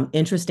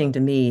interesting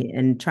to me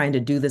in trying to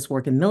do this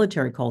work in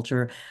military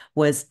culture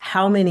was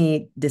how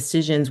many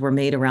decisions were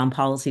made around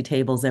policy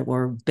tables that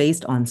were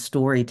based on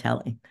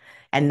storytelling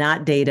and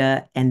not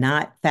data and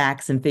not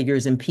facts and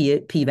figures and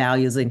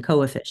p-values and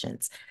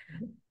coefficients.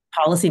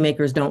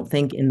 Policymakers don't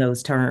think in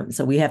those terms.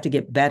 So we have to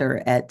get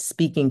better at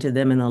speaking to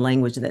them in the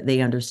language that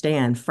they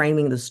understand,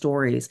 framing the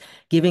stories,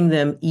 giving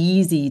them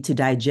easy to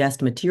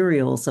digest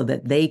materials so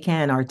that they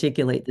can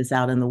articulate this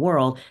out in the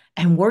world,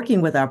 and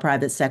working with our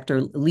private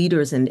sector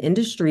leaders and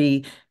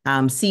industry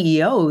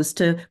CEOs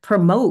to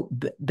promote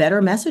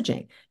better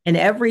messaging. In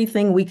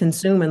everything we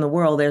consume in the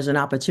world, there's an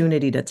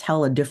opportunity to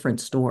tell a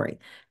different story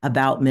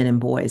about men and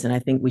boys. And I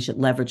think we should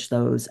leverage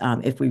those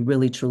if we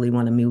really, truly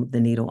want to move the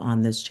needle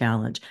on this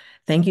challenge.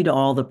 Thank you to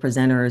all the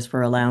presenters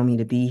for allowing me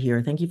to be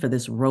here. Thank you for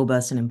this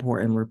robust and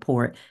important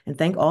report. And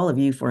thank all of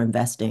you for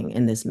investing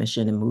in this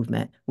mission and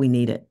movement. We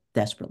need it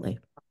desperately.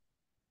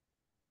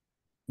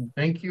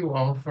 Thank you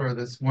all for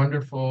this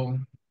wonderful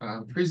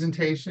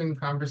presentation,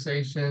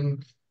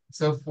 conversation,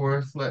 so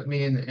forth. Let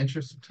me, in the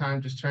interest of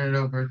time, just turn it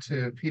over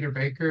to Peter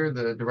Baker,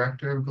 the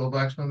Director of Global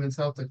Action Women's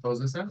Health, to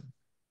close us out.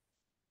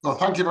 Well,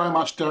 thank you very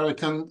much,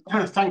 Derek, and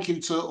thank you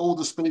to all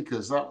the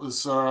speakers. That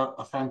was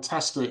a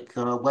fantastic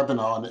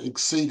webinar, and it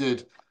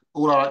exceeded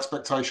all our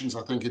expectations,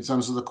 I think, in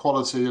terms of the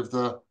quality of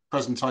the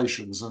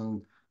presentations,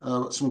 and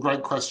some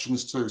great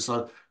questions too.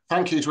 So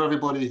thank you to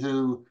everybody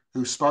who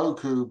spoke,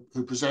 who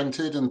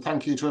presented, and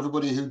thank you to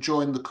everybody who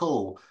joined the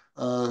call,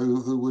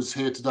 who was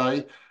here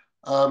today.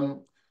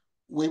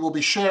 We will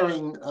be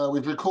sharing,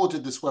 we've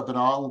recorded this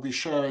webinar, we'll be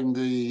sharing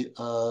the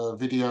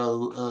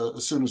video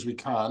as soon as we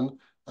can,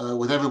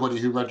 with everybody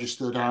who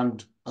registered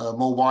and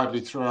more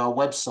widely through our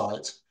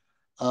website.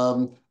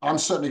 I'm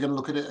certainly going to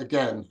look at it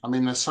again. I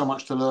mean, there's so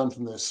much to learn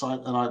from this,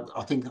 and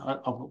I think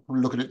I'll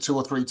look at it 2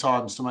 or 3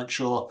 times to make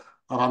sure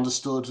I've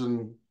understood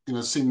and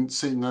seen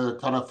the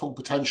kind of full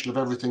potential of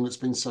everything that's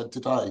been said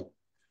today.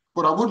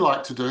 What I would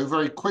like to do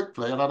very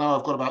quickly, and I know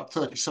I've got about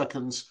 30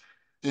 seconds,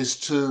 is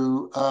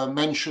to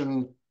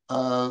mention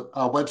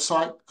our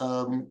website,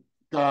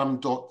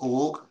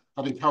 gam.org.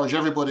 I'd encourage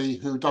everybody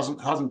who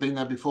hasn't been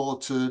there before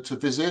to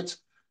visit,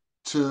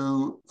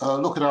 to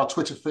look at our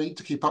Twitter feed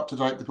to keep up to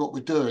date with what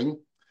we're doing.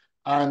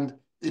 And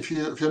if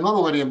you're not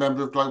already a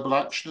member of Global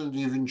Action and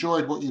you've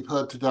enjoyed what you've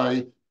heard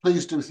today,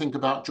 please do think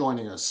about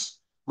joining us.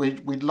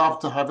 We'd love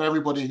to have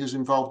everybody who's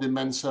involved in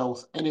men's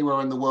health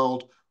anywhere in the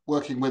world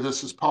working with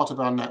us as part of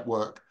our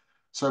network.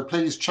 So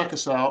please check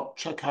us out,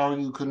 check how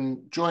you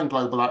can join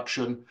Global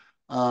Action,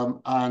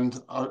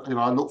 and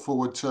I look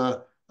forward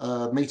to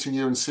meeting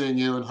you and seeing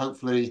you, and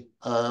hopefully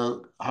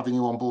having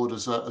you on board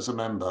as a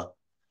member.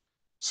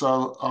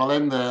 So I'll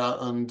end there,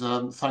 and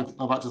I'd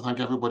like to thank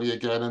everybody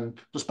again, and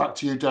just back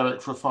to you,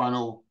 Derek, for a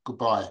final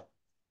goodbye.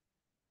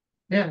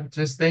 Yeah,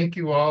 just thank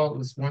you all. It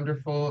was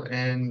wonderful.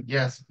 And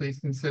yes, please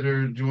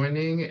consider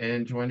joining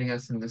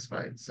us in this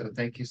fight. So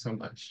thank you so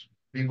much.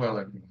 Be well,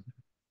 everyone.